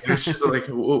 And it's just like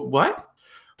what?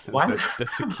 Why?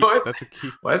 That's a key. That's a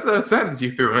key. Why is that a sentence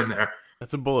you threw in there?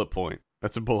 That's a bullet point.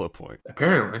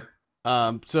 Apparently.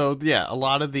 So yeah, a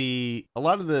lot of the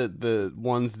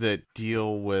ones that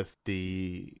deal with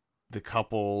the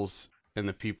couples and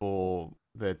the people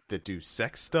that do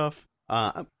sex stuff,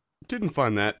 didn't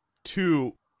find that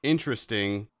too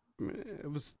interesting.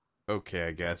 It was okay,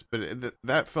 I guess, but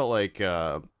that felt like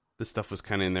this stuff was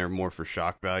kind of in there more for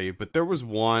shock value. But there was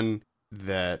one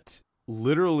that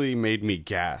literally made me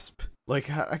gasp.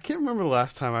 Like I can't remember the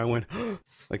last time I went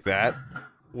like that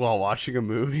while watching a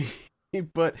movie.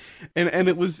 But and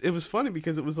it was funny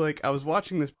because it was like I was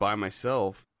watching this by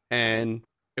myself, and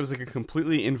it was like a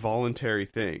completely involuntary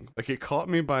thing. Like it caught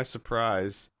me by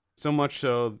surprise, so much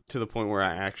so to the point where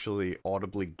I actually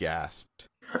audibly gasped.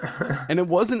 And it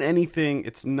wasn't anything.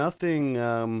 It's nothing.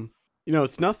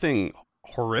 It's nothing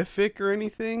horrific or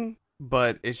anything,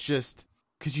 but it's just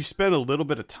because you spend a little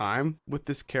bit of time with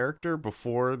this character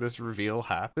before this reveal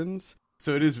happens.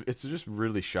 So it's just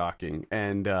really shocking.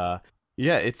 And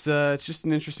yeah, it's just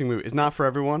an interesting movie. It's not for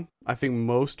everyone. I think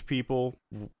most people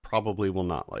probably will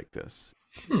not like this.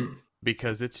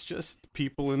 Because it's just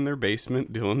people in their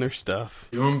basement doing their stuff.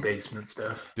 Doing basement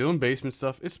stuff.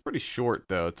 It's pretty short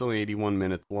though. It's only 81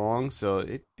 minutes long, so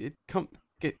it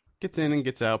gets in and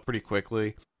gets out pretty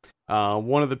quickly.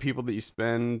 One of the people that you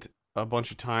spend a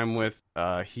bunch of time with,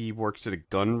 he works at a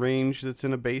gun range that's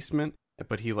in a basement,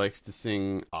 but he likes to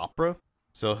sing opera.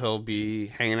 So he'll be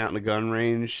hanging out in a gun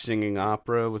range singing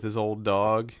opera with his old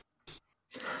dog.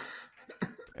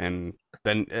 And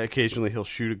then occasionally he'll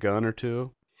shoot a gun or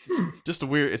two.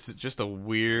 It's just a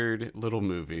weird little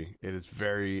movie. It is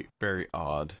very, very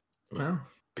odd. Well,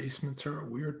 basements are a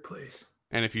weird place.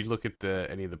 And if you look at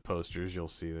any of the posters, you'll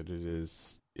see that it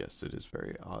is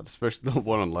very odd. Especially the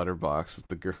one on Letterboxd with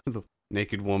the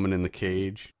naked woman in the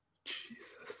cage.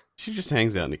 Jesus. She just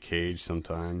hangs out in a cage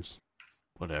sometimes.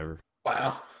 Whatever.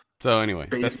 Wow. So anyway,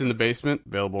 Basements. That's in the Basement,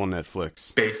 available on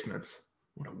Netflix. Basements.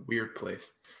 What a weird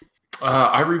place.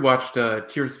 I rewatched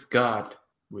Tears of God,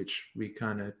 which we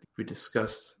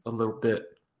discussed a little bit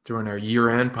during our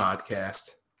year-end podcast.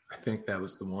 I think that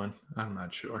was the one. I'm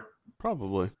not sure.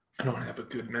 Probably. I don't have a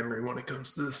good memory when it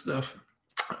comes to this stuff.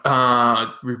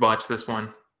 Rewatched this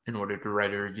one in order to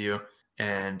write a review.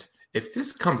 And if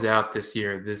this comes out this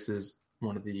year, this is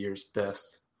one of the year's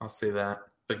best. I'll say that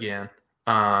again.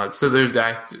 So there's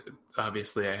that.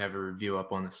 Obviously, I have a review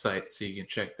up on the site, so you can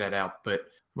check that out. But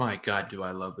my God, do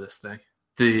I love this thing.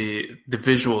 The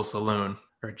visuals alone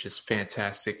are just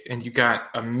fantastic. And you got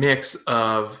a mix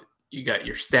of, you got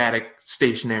your static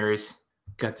stationaries,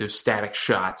 got those static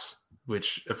shots,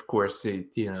 which of course they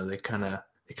kind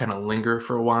of linger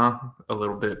for a while, a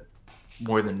little bit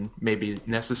more than maybe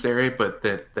necessary, but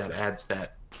that adds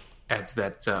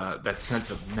that sense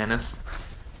of menace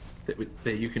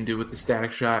that you can do with the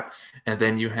static shot. And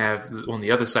then you have on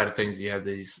the other side of things, you have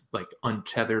these like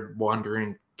untethered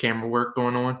wandering camera work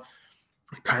going on,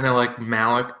 kind of like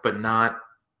Malick, but not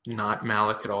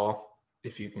Malick at all.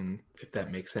 If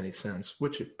that makes any sense,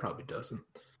 which it probably doesn't.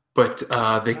 But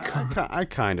I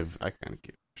kind of get what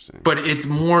you're saying. But it's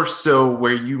more so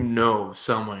where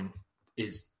someone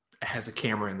has a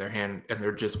camera in their hand and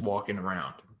they're just walking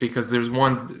around, because there's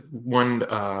one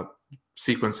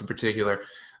sequence in particular.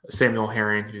 Samuel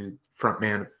Herring, who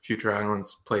frontman of Future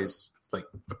Islands, plays like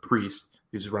a priest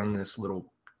who's running this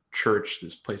little church,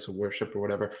 this place of worship or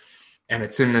whatever. And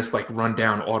it's in this like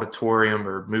rundown auditorium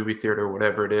or movie theater or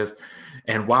whatever it is.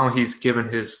 And while he's given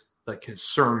his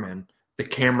sermon, the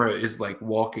camera is like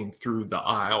walking through the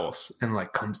aisles and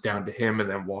like comes down to him and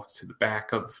then walks to the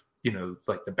back of,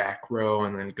 like the back row,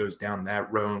 and then goes down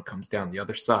that row and comes down the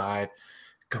other side,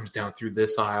 comes down through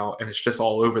this aisle. And it's just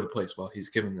all over the place while he's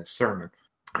giving this sermon.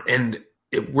 And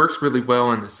it works really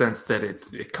well in the sense that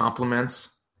it complements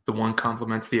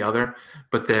the other.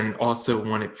 But then also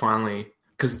when it finally,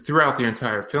 because throughout the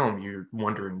entire film, you're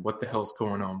wondering what the hell's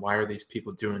going on? Why are these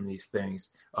people doing these things?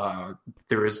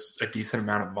 There is a decent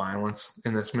amount of violence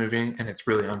in this movie, and it's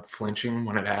really unflinching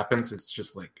when it happens. It's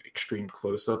just like extreme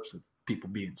close-ups of people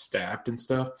being stabbed and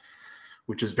stuff,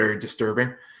 which is very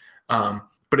disturbing.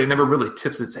 But it never really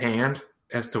tips its hand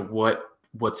as to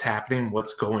what's happening,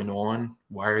 what's going on,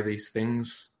 why are these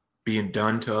things being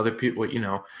done to other people,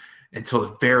 until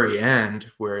the very end,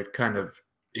 where it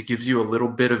gives you a little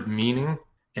bit of meaning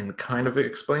and kind of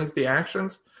explains the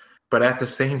actions, but at the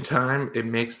same time, it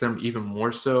makes them even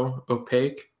more so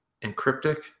opaque and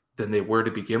cryptic than they were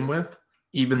to begin with.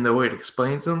 Even though it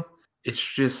explains them,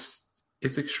 it's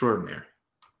extraordinary.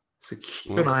 So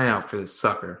keep an eye out for this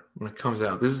sucker when it comes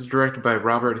out. This is directed by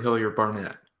Robert Hillier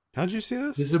Barnett. How'd you see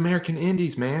this? This is American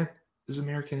Indies, man. This is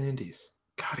American Indies.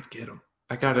 Gotta get them.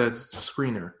 I got a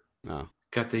screener. Oh.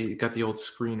 Got the old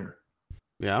screener.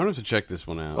 Yeah, I want to check this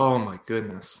one out. Oh my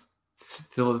goodness.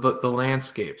 The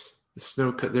landscapes. The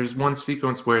snow. There's one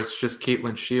sequence where it's just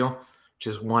Caitlin Scheel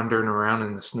just wandering around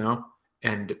in the snow,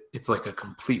 and it's like a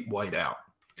complete whiteout,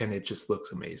 and it just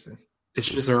looks amazing. It's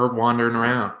just her wandering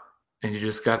around, and you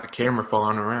just got the camera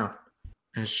following around.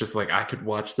 And it's just like, I could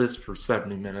watch this for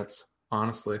 70 minutes.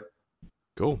 Honestly.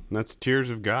 Cool. That's Tears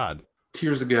of God.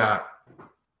 Tears of God.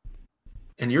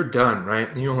 And you're done, right?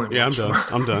 Yeah, I'm done.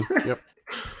 I'm done. Yep.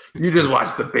 You just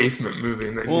watched the Basement movie,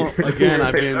 and then Well, you, again,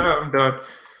 you're like, oh, I'm done.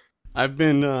 I've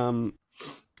been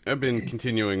I've been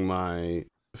continuing my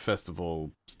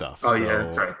festival stuff. Oh so yeah,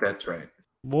 that's right. That's right.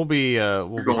 We'll be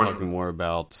going- talking more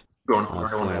about Going hard on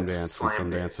Slam that Dance and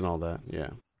Slam Sundance Dance. and all that. Yeah.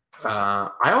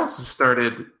 I also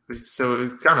started, so it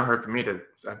was kind of hard for me to.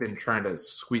 I've been trying to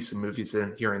squeeze some movies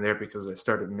in here and there because I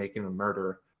started making a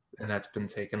murderer, and that's been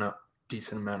taking up a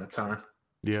decent amount of time.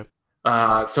 Yep.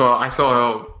 So I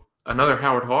saw another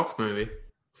Howard Hawks movie.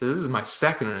 So this is my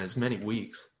second in as many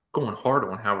weeks. Going hard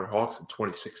on Howard Hawks in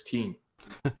 2016.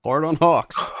 Hard on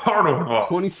Hawks. Hard on Hawks.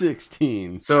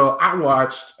 2016. So I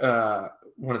watched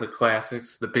one of the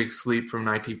classics, The Big Sleep from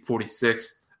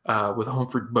 1946, with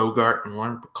Humphrey Bogart and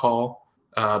Lauren Bacall,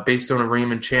 based on a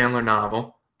Raymond Chandler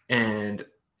novel, and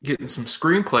getting some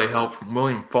screenplay help from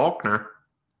William Faulkner,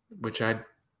 which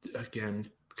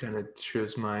again, kind of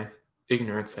shows my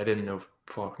ignorance. I didn't know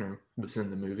Faulkner was in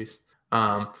the movies.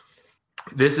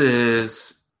 This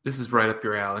is right up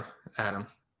your alley, Adam.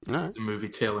 All right. It's a movie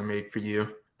tailor-made for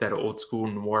you, that old school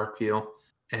noir feel,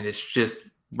 and it's just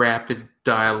rapid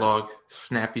dialogue,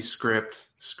 snappy script.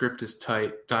 Script is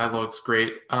tight, dialogue's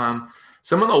great.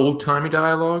 Some of the old-timey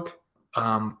dialogue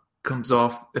comes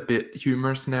off a bit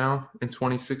humorous now in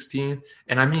 2016,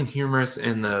 and I mean humorous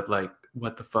in the like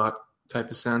what the fuck type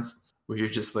of sense, where you're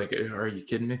just like, are you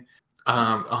kidding me?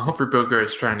 Humphrey Bogart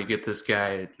is trying to get this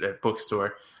guy at a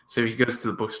bookstore. So he goes to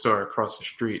the bookstore across the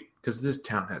street because this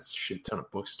town has a shit ton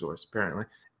of bookstores, apparently.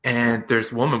 And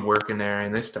there's a woman working there,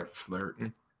 and they start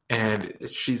flirting. And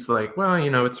she's like, well,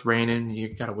 it's raining.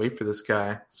 You got to wait for this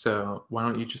guy. So why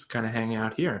don't you just kind of hang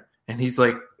out here? And he's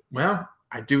like, well,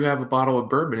 I do have a bottle of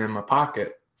bourbon in my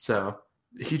pocket. So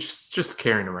he's just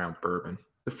carrying around bourbon.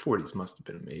 The 40s must have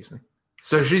been amazing.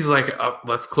 So she's like, oh,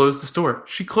 let's close the store.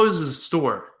 She closes the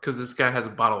store because this guy has a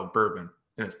bottle of bourbon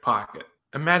in his pocket.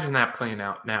 Imagine that playing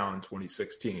out now in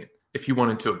 2016. If you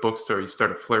went into a bookstore, you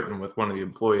started flirting with one of the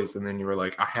employees, and then you were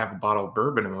like, I have a bottle of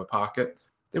bourbon in my pocket,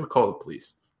 they would call the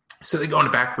police. So they go in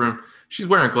the back room. She's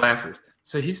wearing glasses.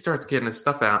 So he starts getting his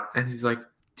stuff out, and he's like,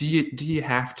 do you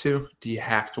have to? Do you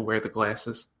have to wear the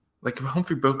glasses? Like,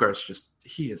 Humphrey Bogart's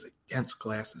he is against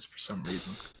glasses for some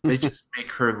reason. They just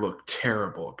make her look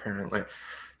terrible, apparently.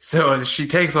 So she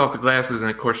takes off the glasses, and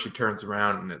of course she turns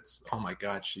around, and it's, oh my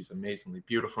God, she's amazingly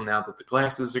beautiful now that the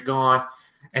glasses are gone.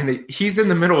 And he's in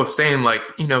the middle of saying, like,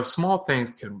 small things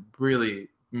can really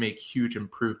make huge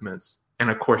improvements.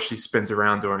 And of course she spins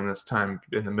around during this time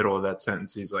in the middle of that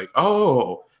sentence. He's like,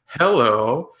 oh,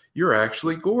 hello, you're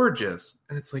actually gorgeous.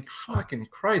 And it's like, fucking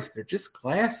Christ, they're just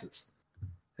glasses.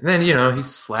 And then, he's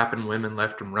slapping women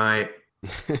left and right.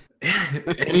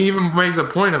 And he even makes a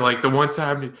point of, like, the one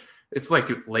time it's like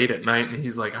late at night, and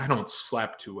he's like, I don't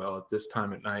slap too well at this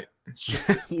time at night. It's just,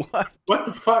 what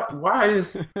the fuck? Why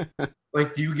is,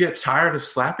 like, do you get tired of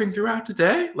slapping throughout the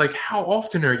day? Like, how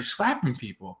often are you slapping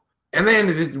people? And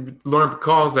then Lauren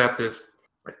Bacall's at this,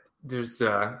 there's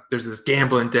this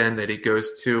gambling den that he goes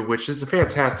to, which is a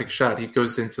fantastic shot. He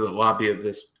goes into the lobby of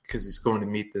this because he's going to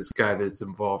meet this guy that's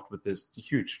involved with this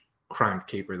huge crime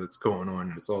caper that's going on.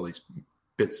 There's all these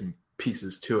bits and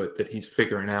pieces to it that he's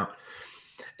figuring out.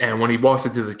 And when he walks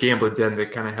into the gambling den, they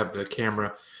kind of have the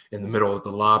camera in the middle of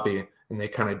the lobby, and they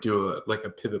kind of do a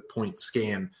pivot point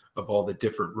scan of all the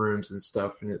different rooms and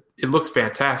stuff. And it looks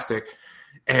fantastic.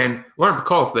 And Lauren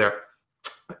Bacall's there,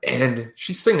 and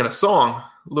she's singing a song,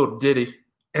 a little ditty.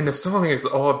 And the song is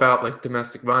all about, like,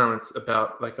 domestic violence,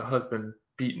 about, like, a husband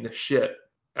beating the shit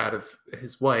out of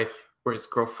his wife or his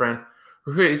girlfriend.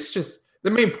 It's just,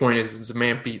 the main point is it's a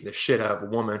man beating the shit out of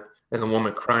a woman, and the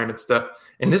woman crying and stuff.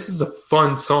 And this is a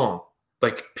fun song.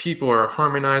 Like, people are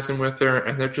harmonizing with her,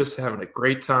 and they're just having a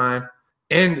great time.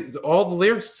 And all the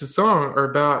lyrics to the song are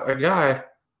about a guy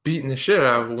beating the shit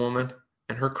out of a woman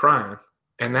and her crying.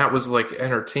 And that was, like,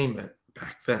 entertainment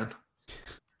back then.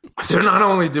 So not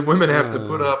only did women have to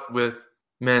put up with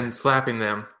men slapping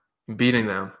them and beating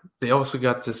them, they also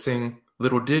got to sing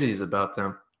little ditties about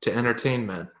them to entertain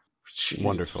men. Jesus.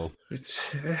 Wonderful.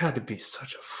 It had to be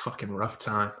such a fucking rough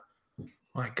time.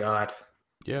 My God.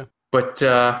 Yeah. But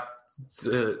I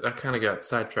kind of got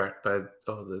sidetracked by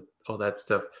all that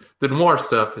stuff. The noir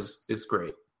stuff is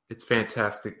great. It's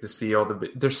fantastic to see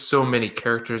there's so many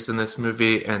characters in this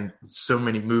movie and so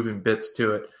many moving bits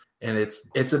to it. And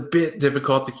it's a bit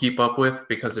difficult to keep up with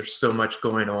because there's so much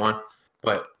going on.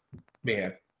 But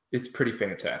man, it's pretty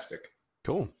fantastic.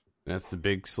 Cool. That's The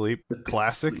Big Sleep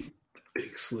classic.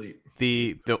 Big Sleep.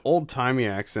 The old-timey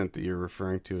accent that you're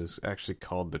referring to is actually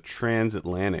called the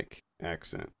transatlantic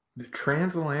accent. The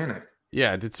transatlantic.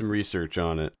 Yeah, I did some research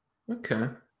on it. Okay.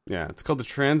 Yeah, it's called the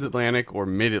transatlantic or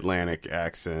mid-Atlantic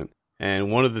accent.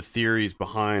 And one of the theories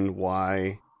behind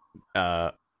why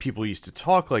people used to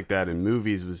talk like that in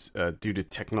movies was due to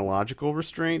technological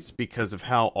restraints because of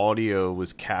how audio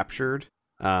was captured.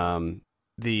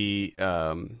 The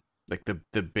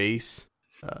bass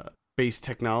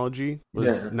technology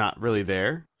was not really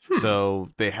there. So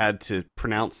they had to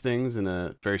pronounce things in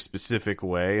a very specific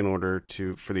way in order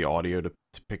for the audio to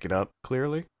pick it up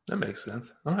clearly. That makes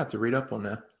sense. I'm gonna have to read up on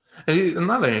that. And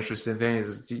another interesting thing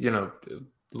is,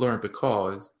 Lauren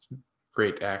Bacall is a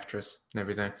great actress and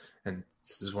everything, and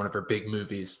this is one of her big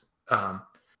movies.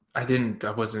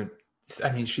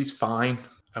 She's fine.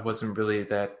 I wasn't really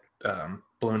that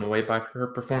blown away by her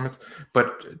performance,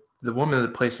 but the woman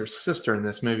that plays her sister in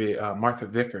this movie, Martha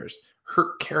Vickers,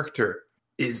 her character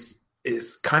is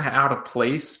kind of out of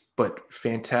place, but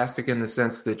fantastic in the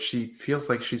sense that she feels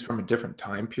like she's from a different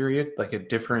time period, like a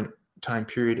different time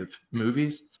period of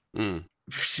movies.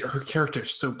 Her character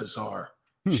is so bizarre.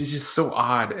 She's just so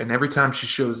odd, and every time she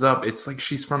shows up, it's like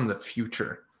she's from the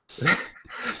future.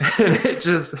 And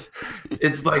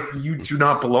it's like you do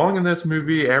not belong in this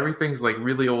movie. Everything's like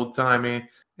really old-timey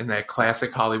in that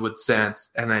classic Hollywood sense,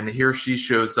 and then here she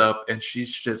shows up and she's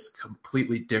just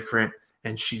completely different,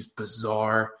 and she's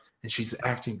bizarre, and she's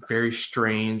acting very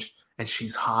strange, and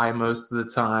she's high most of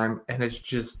the time, and it's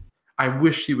just, I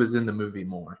wish she was in the movie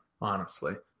more,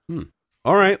 honestly.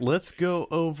 All right, let's go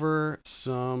over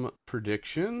some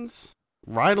predictions.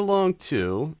 Ride Along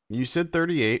 2, you said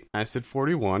 38, I said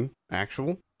 41,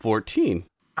 actual 14.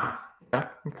 Yeah,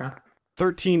 okay.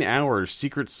 13 Hours,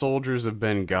 Secret Soldiers of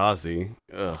Benghazi.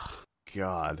 Ugh,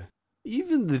 God.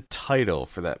 Even the title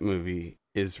for that movie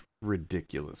is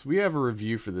ridiculous. We have a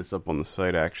review for this up on the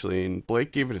site, actually, and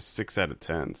Blake gave it a 6 out of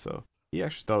 10, so he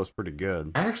actually thought it was pretty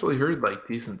good. I actually heard,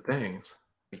 decent things.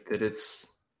 Like that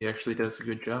he actually does a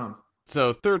good job.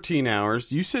 So, 13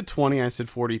 Hours. You said 20, I said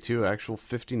 42, actual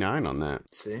 59 on that.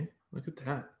 See? Look at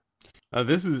that.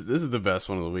 This is the best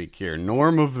one of the week here.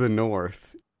 Norm of the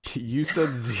North. You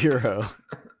said 0.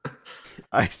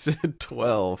 I said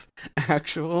 12.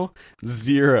 Actual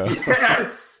 0.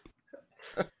 Yes!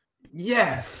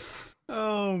 Yes!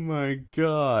 Oh my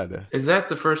God. Is that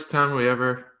the first time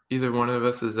either one of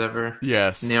us has ever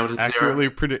nailed a 0?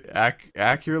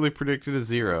 Accurately predicted a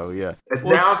 0, yeah. And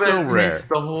well, now that makes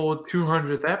the whole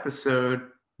 200th episode,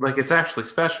 it's actually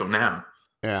special now.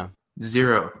 Yeah.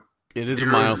 0. It is a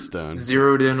milestone.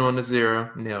 Zeroed in on a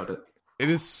 0, nailed it. It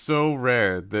is so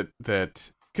rare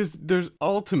that because there's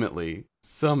ultimately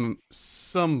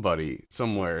somebody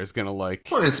somewhere is gonna well,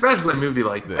 especially a movie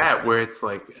like this. That where it's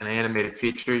like an animated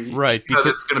feature, right? Because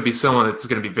it's gonna be someone that's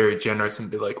gonna be very generous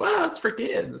and be like, "Well, it's for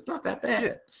kids. It's not that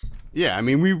bad." Yeah. I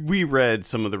mean, we read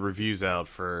some of the reviews out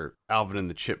for Alvin and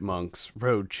the Chipmunks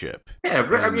Road Chip. Yeah,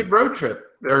 Road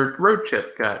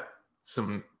Chip got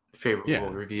some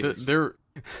favorable reviews.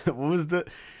 What was the?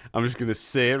 I'm just gonna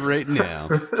say it right now.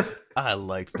 I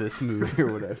liked this movie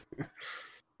or whatever.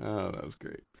 Oh, that was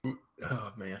great.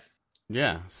 Oh man.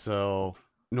 Yeah. So,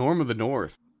 Norm of the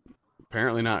North,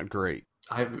 apparently not great.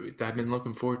 I've been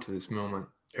looking forward to this moment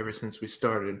ever since we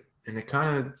started, and it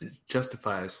kind of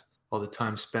justifies all the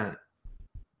time spent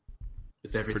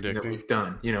with everything that we've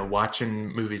done.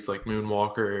 Watching movies like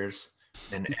Moonwalkers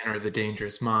and Enter the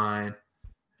Dangerous Mind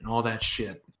and all that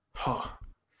shit. Oh,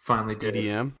 finally did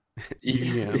EDM.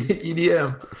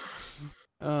 EDM.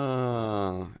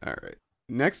 All right.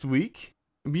 Next week,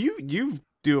 you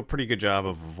do a pretty good job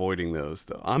of avoiding those,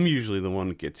 though. I'm usually the one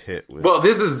that gets hit with. Well,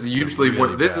 this is usually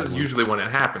when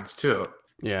it happens too.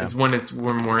 Yeah, it's when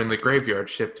we're in the graveyard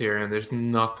shift here, and there's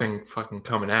nothing fucking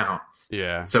coming out.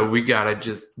 Yeah, so we gotta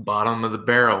just bottom of the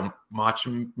barrel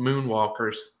watching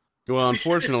Moonwalkers. Well,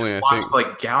 unfortunately, I think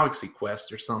like Galaxy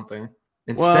Quest or something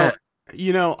instead.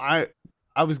 Well,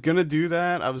 I was gonna do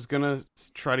that. I was gonna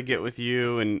try to get with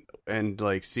you and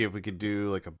see if we could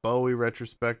do a Bowie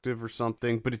retrospective or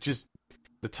something, but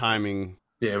the timing.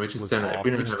 Yeah, we just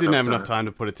didn't have enough time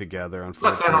to put it together.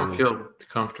 Plus, I don't feel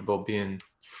comfortable being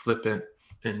flippant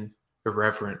and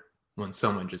irreverent when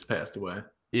someone just passed away.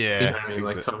 Yeah, you know what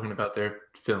I mean, talking about their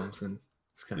films, and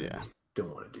it's kind of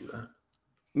don't want to do that.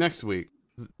 Next week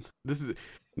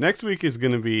is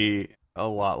gonna be a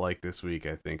lot like this week,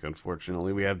 I think.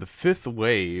 Unfortunately, we have The Fifth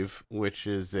Wave, which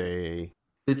is the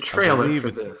trailer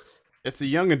for this. It's a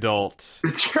young adult.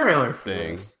 The trailer for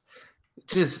this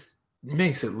just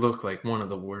makes it look like one of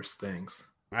the worst things.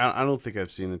 I don't think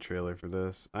I've seen the trailer for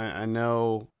this. I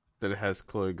know that it has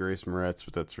Chloe Grace Moretz,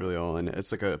 but that's really all in it.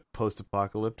 It's like a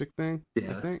post-apocalyptic thing.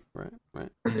 Yeah, I think right.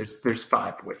 And there's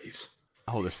 5 waves.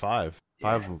 Oh, there's 5.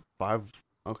 Yeah. Five.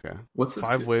 Okay. What's this?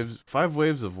 5 waves? 5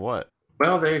 waves of what?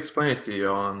 Well, they explain it to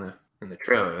you all in the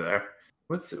trailer there.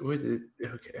 What's it?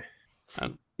 Okay.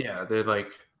 Yeah, they're like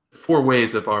 4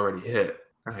 waves have already hit,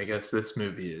 and I guess this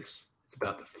movie it's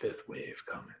about the 5th wave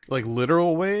coming. Like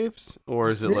literal waves, or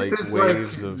is it like There's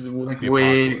waves of like the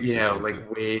wave, apocalypse or yeah, something?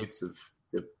 like waves of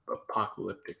the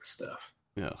apocalyptic stuff.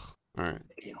 Yeah. All right.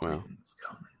 Well, Aliens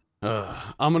coming.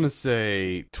 I'm gonna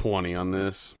say 20 on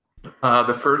this.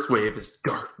 The first wave is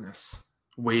darkness.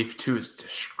 Wave 2 is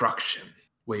destruction.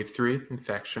 Wave 3,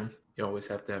 infection. You always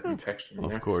have to have infection in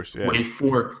there. Of course, yeah. Wave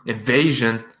 4,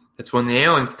 invasion. That's when the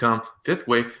aliens come. 5th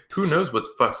wave, who knows what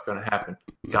the fuck's gonna happen?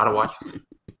 Gotta watch.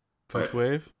 Fifth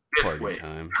wave? Fifth Party wave.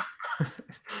 time.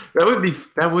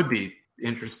 that would be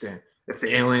interesting if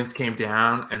the aliens came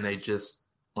down and they just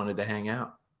wanted to hang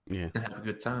out Yeah. and have a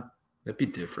good time. That'd be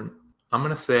different. I'm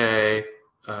gonna say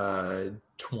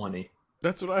 20.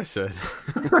 That's what I said.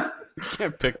 You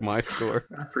can't pick my score.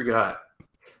 I forgot.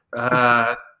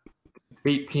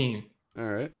 18. All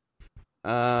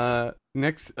right.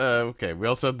 Next, okay, we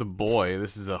also have The Boy.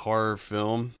 This is a horror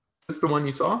film. Is this the one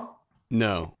you saw?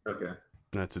 No, Okay.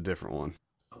 that's a different one.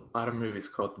 A lot of movies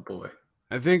called The Boy.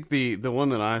 I think the one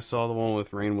that I saw, the one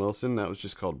with Rainn Wilson, that was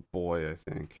just called Boy, I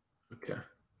think. Okay.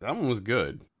 That one was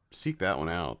good. Seek that one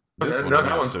out. This No, one, that I'm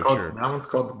not one's so called sure. that one's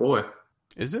called The Boy.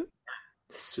 Is it?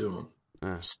 Sue him.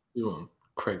 Ah. Sue him.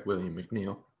 Craig William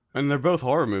McNeil. And they're both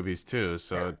horror movies, too,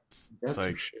 so Yeah, it's That's some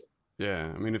like, shit.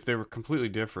 yeah, I mean, if they were completely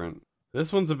different.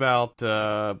 This one's about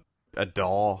a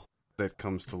doll that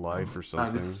comes to life or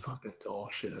something. This is fucking doll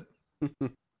shit. I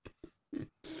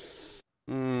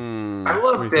I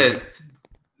love that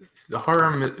the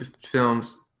horror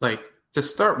films, like, to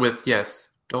start with, yes,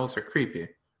 dolls are creepy.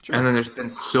 Sure. And then there's been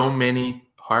so many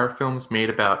horror films made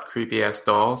about creepy ass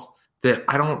dolls that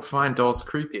I don't find dolls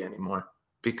creepy anymore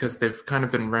because they've kind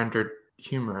of been rendered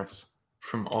humorous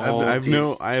from all I have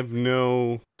these.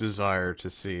 no desire to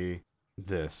see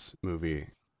this movie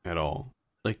at all.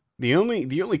 Like the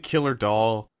only killer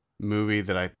doll movie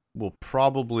that I will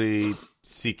probably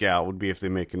seek out would be if they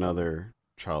make another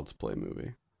Child's Play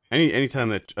movie. Anytime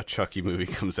that a Chucky movie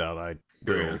comes out,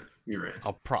 You're in.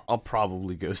 I'll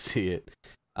probably go see it.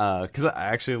 Because I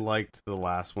actually liked the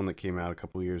last one that came out a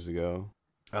couple years ago.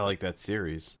 I like that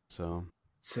series. So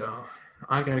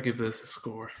I gotta give this a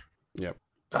score. Yep.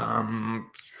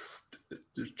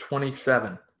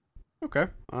 27. Okay.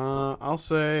 I'll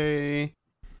say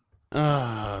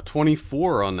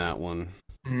 24 on that one.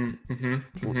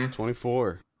 Mm-hmm.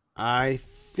 24. I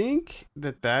think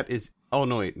that is. Oh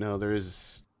no, wait, no. There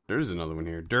is another one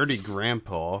here. Dirty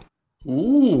Grandpa.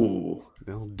 Ooh.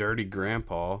 No, Dirty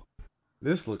Grandpa.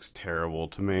 This looks terrible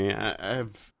to me. I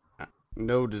have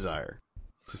no desire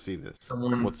to see this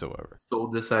Someone whatsoever.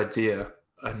 sold this idea.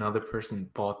 Another person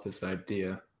bought this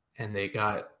idea, and they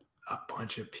got a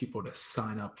bunch of people to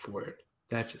sign up for it.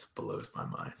 That just blows my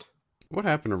mind. What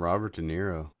happened to Robert De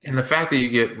Niro? And the fact that you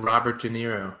get Robert De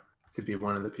Niro to be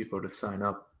one of the people to sign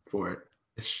up for it,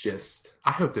 it's just.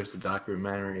 I hope there's a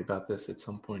documentary about this at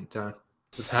some point in time,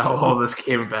 with how all this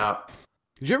came about.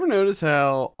 Did you ever notice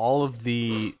how all of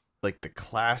the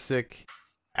classic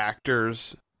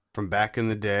actors from back in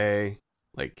the day,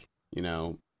 like, you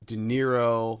know, De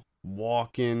Niro,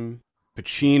 Walken,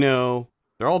 Pacino,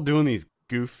 they're all doing these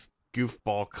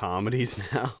goofball comedies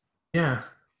now? Yeah,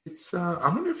 it's. I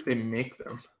wonder if they make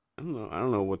them. I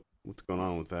don't know what's going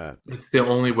on with that. It's the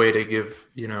only way to give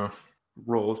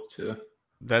roles to.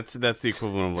 That's the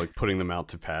equivalent of like putting them out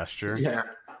to pasture. Yeah,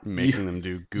 Making them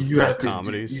do you have goofball to do-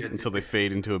 comedies you have to until they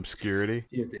fade into obscurity.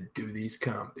 you have to do these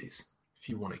comedies if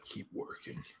you want to keep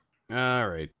working. All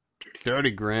right.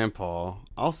 Dirty Grandpa.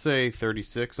 I'll say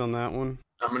 36 on that one.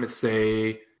 I'm gonna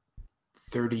say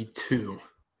 32.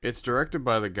 It's directed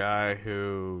by the guy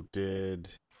who did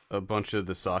a bunch of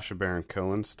the Sacha Baron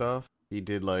Cohen stuff. He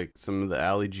did like some of the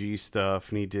Ali G stuff,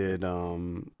 and he did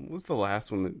what was the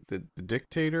last one? The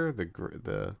Dictator. The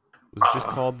was it just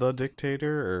called The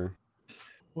Dictator, or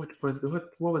What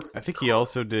was? I think he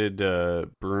also did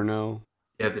Bruno.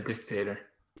 Yeah, The Dictator.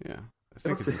 Yeah, I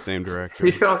think it's the same director.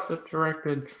 He also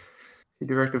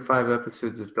directed 5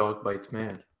 episodes of Dog Bites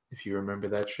Man. If you remember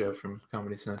that show from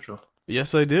Comedy Central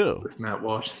Yes, I do. with Matt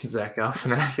Walsh and Zach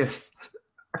Galifianakis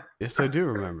Yes, I do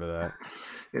remember that.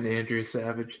 and Andrea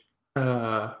Savage.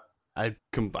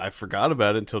 I forgot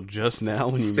about it until just now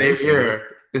when you Same mentioned it. here.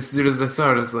 As soon as I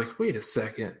saw it, I was like, "Wait a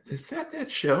second, is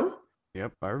that show?"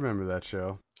 Yep, I remember that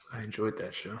show. I enjoyed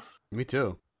that show. Me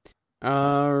too.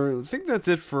 I think that's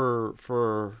it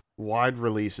for wide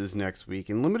releases next week.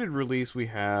 In limited release, we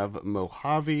have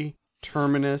Mojave,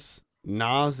 Terminus,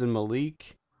 Nas and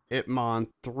Malik, Ip Man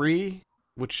 3,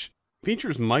 which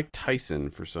features Mike Tyson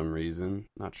for some reason.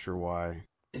 Not sure why.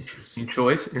 Interesting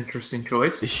choice.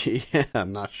 Yeah,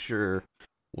 I'm not sure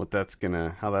how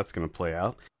that's gonna play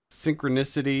out.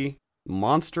 Synchronicity,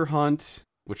 Monster Hunt,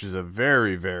 which is a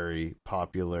very, very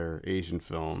popular Asian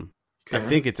film. I Okay.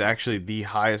 think it's actually the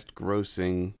highest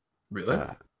grossing Really?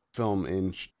 film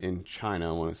in China,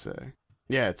 I want to say.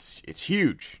 Yeah, it's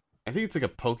huge. I think it's like a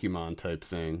Pokemon type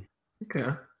thing.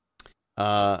 Okay.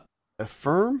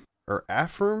 Affirm or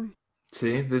Affirm?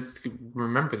 See, this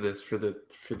remember this for the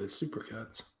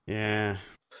supercuts. Yeah,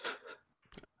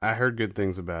 I heard good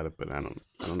things about it, but I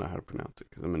don't know how to pronounce it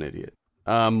because I'm an idiot.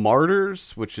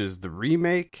 Martyrs, which is the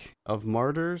remake of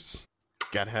Martyrs.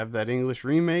 Got to have that English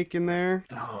remake in there.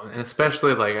 Oh, and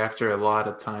especially like after a lot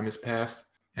of time has passed,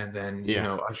 and then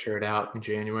Yeah. usher it out in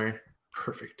January.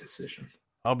 Perfect decision.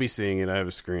 I'll be seeing it. I have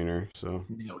a screener, so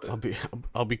Nailed I'll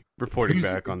it. be reporting Who's-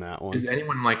 back on that one. Is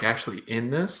anyone like actually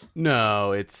in this?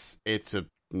 No, it's a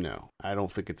no. I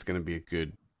don't think it's going to be a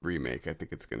good remake. I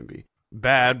think it's going to be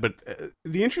bad. But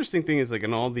the interesting thing is, like,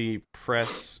 in all the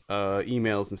press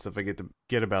emails and stuff I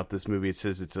get about this movie, it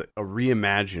says it's a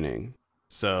reimagining.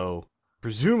 So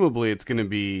presumably, it's going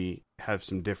to have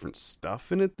some different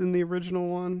stuff in it than the original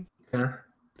one. Yeah.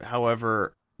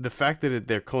 However, the fact that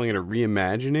they're calling it a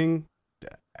reimagining,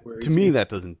 Where to is me, he? that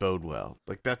doesn't bode well.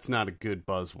 Like, that's not a good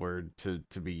buzzword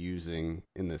to be using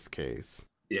in this case.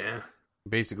 Yeah.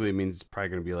 Basically, it means it's probably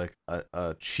going to be like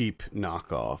a cheap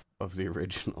knockoff of the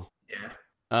original.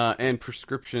 Yeah. And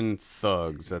Prescription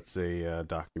Thugs. That's a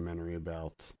documentary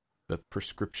about the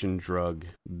prescription drug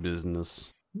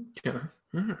business. Okay.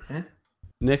 All right.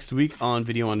 Next week on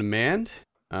Video on Demand,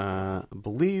 I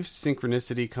believe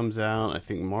Synchronicity comes out. I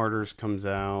think Martyrs comes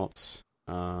out.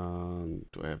 Do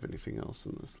I have anything else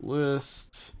on this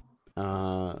list?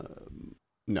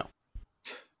 No.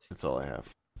 That's all I have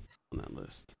on that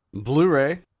list.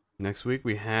 Blu-ray. Next week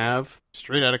we have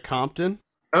Straight Outta Compton.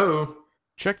 Oh,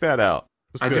 Check that out.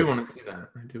 It's I good. do want to see that.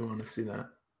 I do want to see that.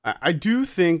 I do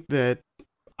think that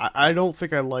I don't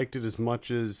think I liked it as much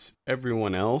as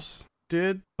everyone else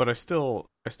did, but I still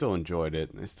enjoyed it.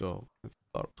 I thought it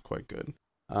was quite good.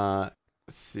 Let's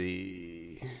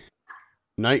see.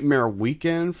 Nightmare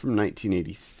Weekend from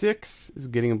 1986 is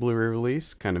getting a Blu-ray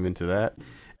release. Kind of into that.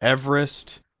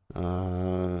 Everest,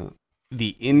 The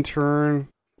Intern,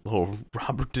 little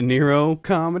Robert De Niro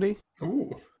comedy.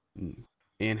 Ooh.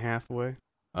 Anne Hathaway.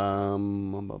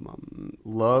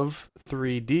 Love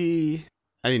 3D.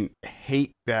 I didn't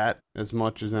hate that as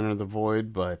much as Enter the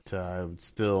Void, but I would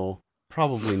still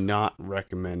probably not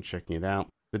recommend checking it out.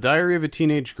 The Diary of a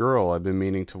Teenage Girl. I've been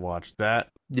meaning to watch that.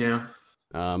 Yeah.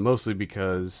 Mostly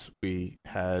because we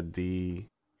had the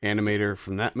animator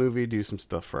from that movie do some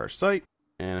stuff for our site,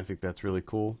 and I think that's really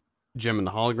cool. Gem and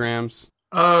the Holograms.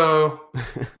 Oh.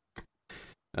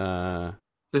 Uh,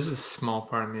 There's a small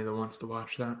part of me that wants to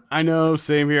watch that. I know,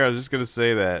 same here. I was just gonna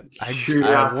say that. I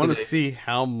Curiosity. want to see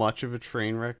how much of a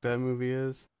train wreck that movie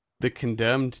is. The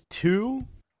Condemned 2,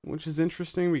 which is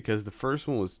interesting because the first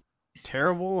one was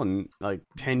terrible, and like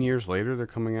 10 years later they're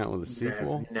coming out with a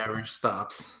sequel. Never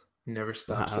stops. Never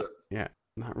stops. Yeah,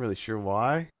 not really sure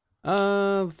why.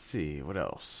 Let's see what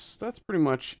else. That's pretty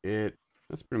much it.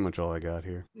 That's pretty much all I got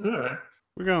here. All right.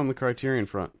 We got on the Criterion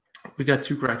front. We got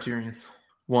two criterions.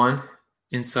 One,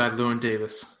 Inside Llewyn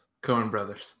Davis, Coen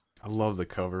Brothers. I love the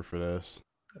cover for this.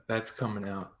 That's coming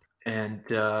out. And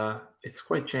it's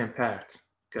quite jam-packed.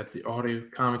 Got the audio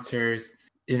commentaries,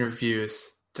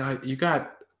 interviews. You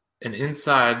got an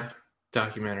inside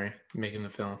documentary making the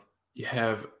film. You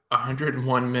have a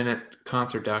 101-minute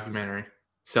concert documentary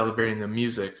celebrating the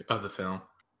music of the film.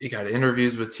 You got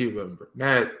interviews with Tuba and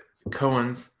Burnett, the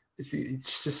Coens.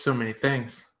 It's just so many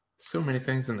things. So many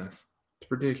things in this.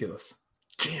 It's ridiculous.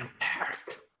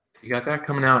 Jam-packed. You got that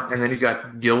coming out, and then you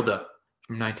got Gilda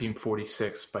from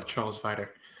 1946 by Charles Vider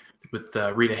with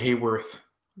Rita Hayworth.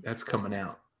 That's coming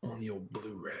out on the old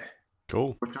Blu-ray.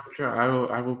 Cool. Which I'm sure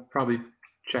I will probably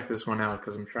check this one out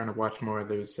because I'm trying to watch more of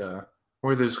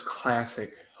those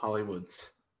classic Hollywoods,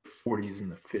 40s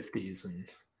and the 50s, and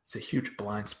it's a huge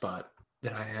blind spot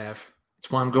that I have.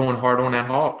 That's why I'm going hard on that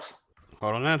Hawks.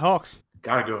 Hard on that, Hawks.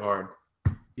 Gotta go hard.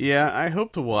 Yeah, I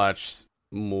hope to watch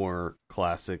more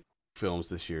classic films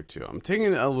this year too. I'm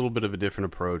taking a little bit of a different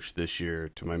approach this year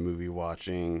to my movie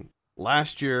watching.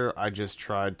 Last year, I just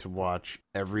tried to watch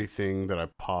everything that I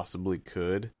possibly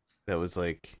could that was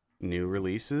like new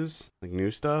releases, like new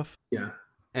stuff. Yeah.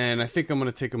 And I think I'm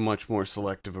going to take a much more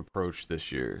selective approach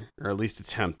this year, or at least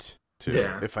attempt to,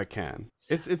 Yeah. if I can.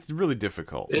 It's really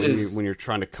difficult It is. when you're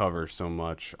trying to cover so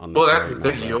much on the Well, that's site the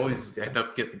and all thing. You that. always end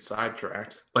up getting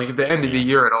sidetracked. Like at the end of the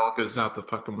year, it all goes out the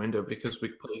fucking window because we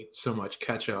played so much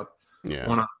catch up Yeah.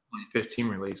 on our 2015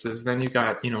 releases. Then you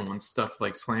got, when stuff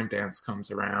like Slam Dance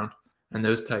comes around, and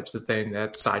those types of thing,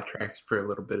 that sidetracks for a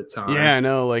little bit of time. Yeah, I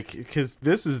know, like, because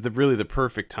this is really the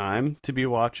perfect time to be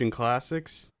watching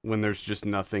classics when there's just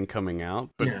nothing coming out.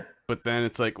 But then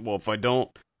it's like, well, if I don't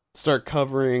start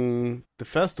covering the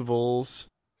festivals,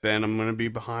 then I'm gonna be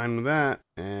behind with that,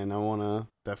 and I want to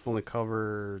definitely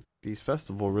cover these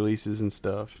festival releases and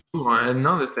stuff. Well,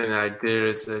 another thing that I did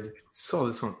is I saw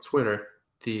this on Twitter.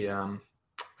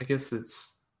 I guess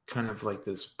it's kind of like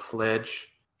this pledge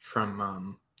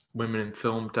from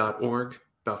womeninfilm.org,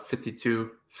 about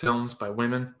 52 films by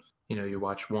women. You know, you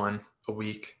watch one a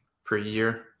week for a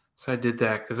year. So I did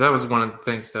that because that was one of the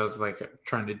things that I was like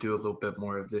trying to do a little bit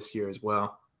more of this year as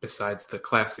well. Besides the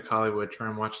classic Hollywood, try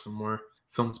and watch some more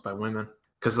films by women.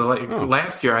 Because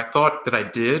last year I thought that I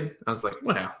did. I was like,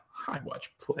 well, I watch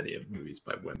plenty of movies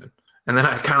by women. And then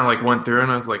I kind of like went through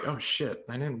and I was like, oh shit,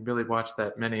 I didn't really watch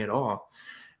that many at all.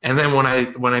 And then when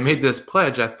I made this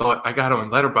pledge, I thought I got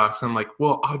on Letterboxd. I'm like,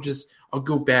 well, I'll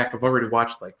go back. I've already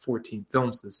watched like 14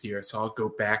 films this year, so I'll go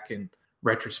back and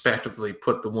retrospectively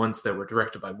put the ones that were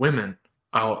directed by women.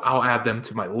 I'll add them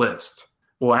to my list.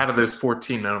 Well, out of those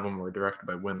 14, none of them were directed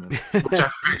by women, which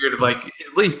I figured like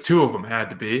at least 2 of them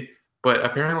had to be, but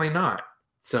apparently not.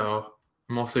 So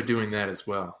I'm also doing that as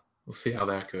well. We'll see how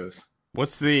that goes.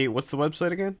 What's the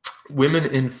website again?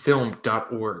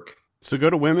 Womeninfilm.org. So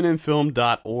go to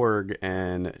womeninfilm.org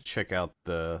and check out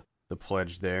the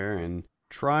pledge there and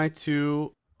try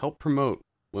to help promote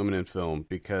women in film,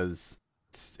 because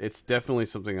it's definitely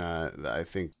something I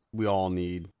think we all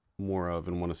need more of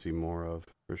and want to see more of,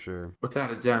 for sure. Without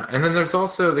a doubt. And then there's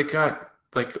also, they got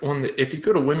like if you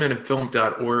go to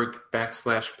womeninfilm.org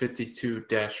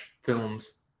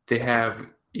 /52-films, they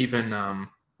have even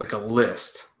like a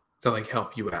list to like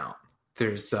help you out.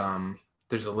 There's a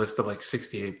list of like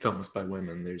 68 films by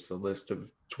women. There's a list of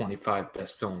 25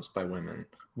 best films by women.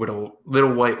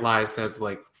 Little White Lies has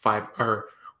like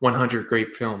 100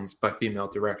 great films by female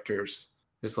directors.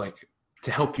 There's like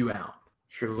to help you out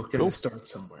if you're looking to start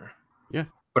somewhere. Yeah.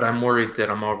 But I'm worried that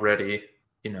I'm already,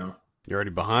 You're already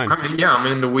behind. I'm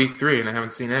into week 3 and I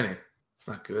haven't seen any. It's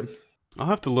not good. I'll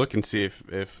have to look and see if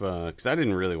because I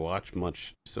didn't really watch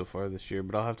much so far this year,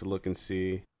 but I'll have to look and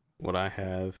see what I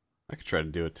have. I could try to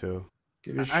do it too.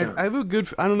 Give it a shot. I have a good,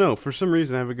 I don't know, for some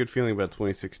reason I have a good feeling about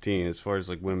 2016 as far as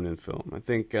like women in film. I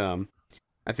think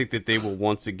that they will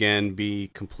once again be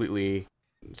completely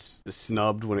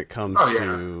snubbed when it comes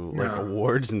to like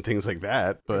awards and things like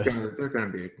that. But they're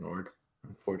going to be ignored,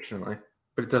 unfortunately.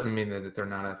 But it doesn't mean that they're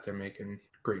not out there making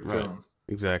great films.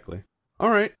 Exactly. All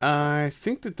right, I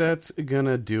think that's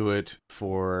gonna do it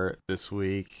for this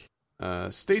week.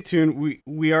 Stay tuned.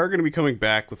 We are going to be coming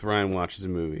back with Ryan Watches a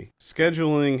Movie.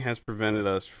 Scheduling has prevented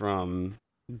us from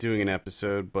doing an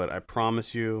episode, but I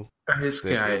promise you, this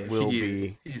guy will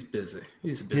be. He's busy.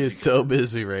 He's a busy. He's so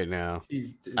busy right now.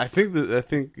 I think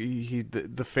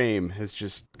the fame has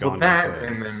just gone.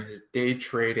 And then his day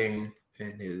trading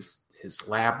and his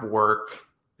lab work.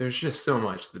 There's just so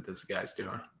much that this guy's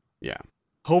doing. Yeah.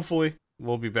 Hopefully,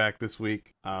 we'll be back this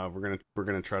week. We're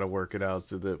gonna try to work it out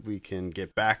so that we can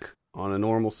get back on a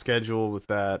normal schedule with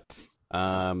that.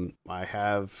 I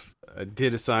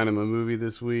did assign him a movie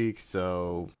this week,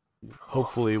 so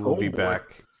hopefully we'll be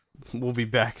back. We'll be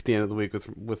back at the end of the week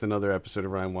with another episode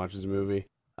of Ryan Watches a Movie.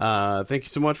 Thank you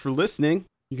so much for listening.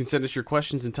 You can send us your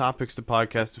questions and topics to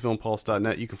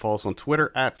podcast@filmpulse.net. You can follow us on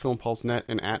Twitter @filmpulsenet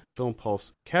and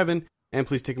 @filmpulsekevin. And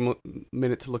please take a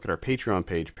minute to look at our Patreon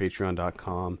page.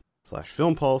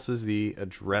 Patreon.com/filmpulse is the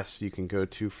address you can go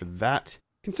to for that.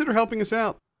 Consider helping us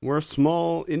out. We're a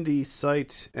small indie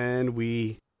site, and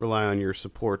we rely on your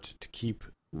support to keep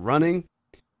running.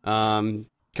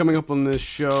 Coming up on this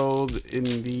show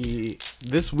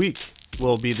this week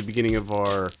will be the beginning of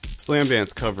our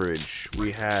Slamdance coverage.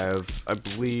 We have, I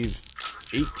believe,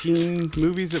 18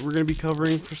 movies that we're going to be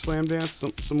covering for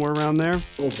Slamdance, somewhere around there.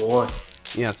 Oh boy.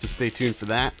 Yeah, so stay tuned for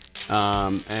that.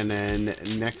 And then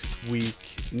next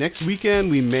weekend,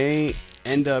 we may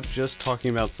end up just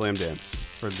talking about Slamdance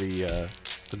for the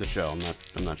show. I'm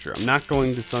not sure. I'm not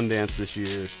going to Sundance this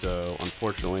year, so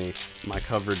unfortunately, my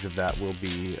coverage of that will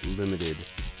be limited.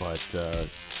 But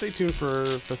stay tuned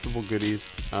for festival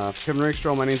goodies. For Kevin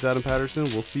Rakestraw, my name's Adam Patterson.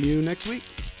 We'll see you next week.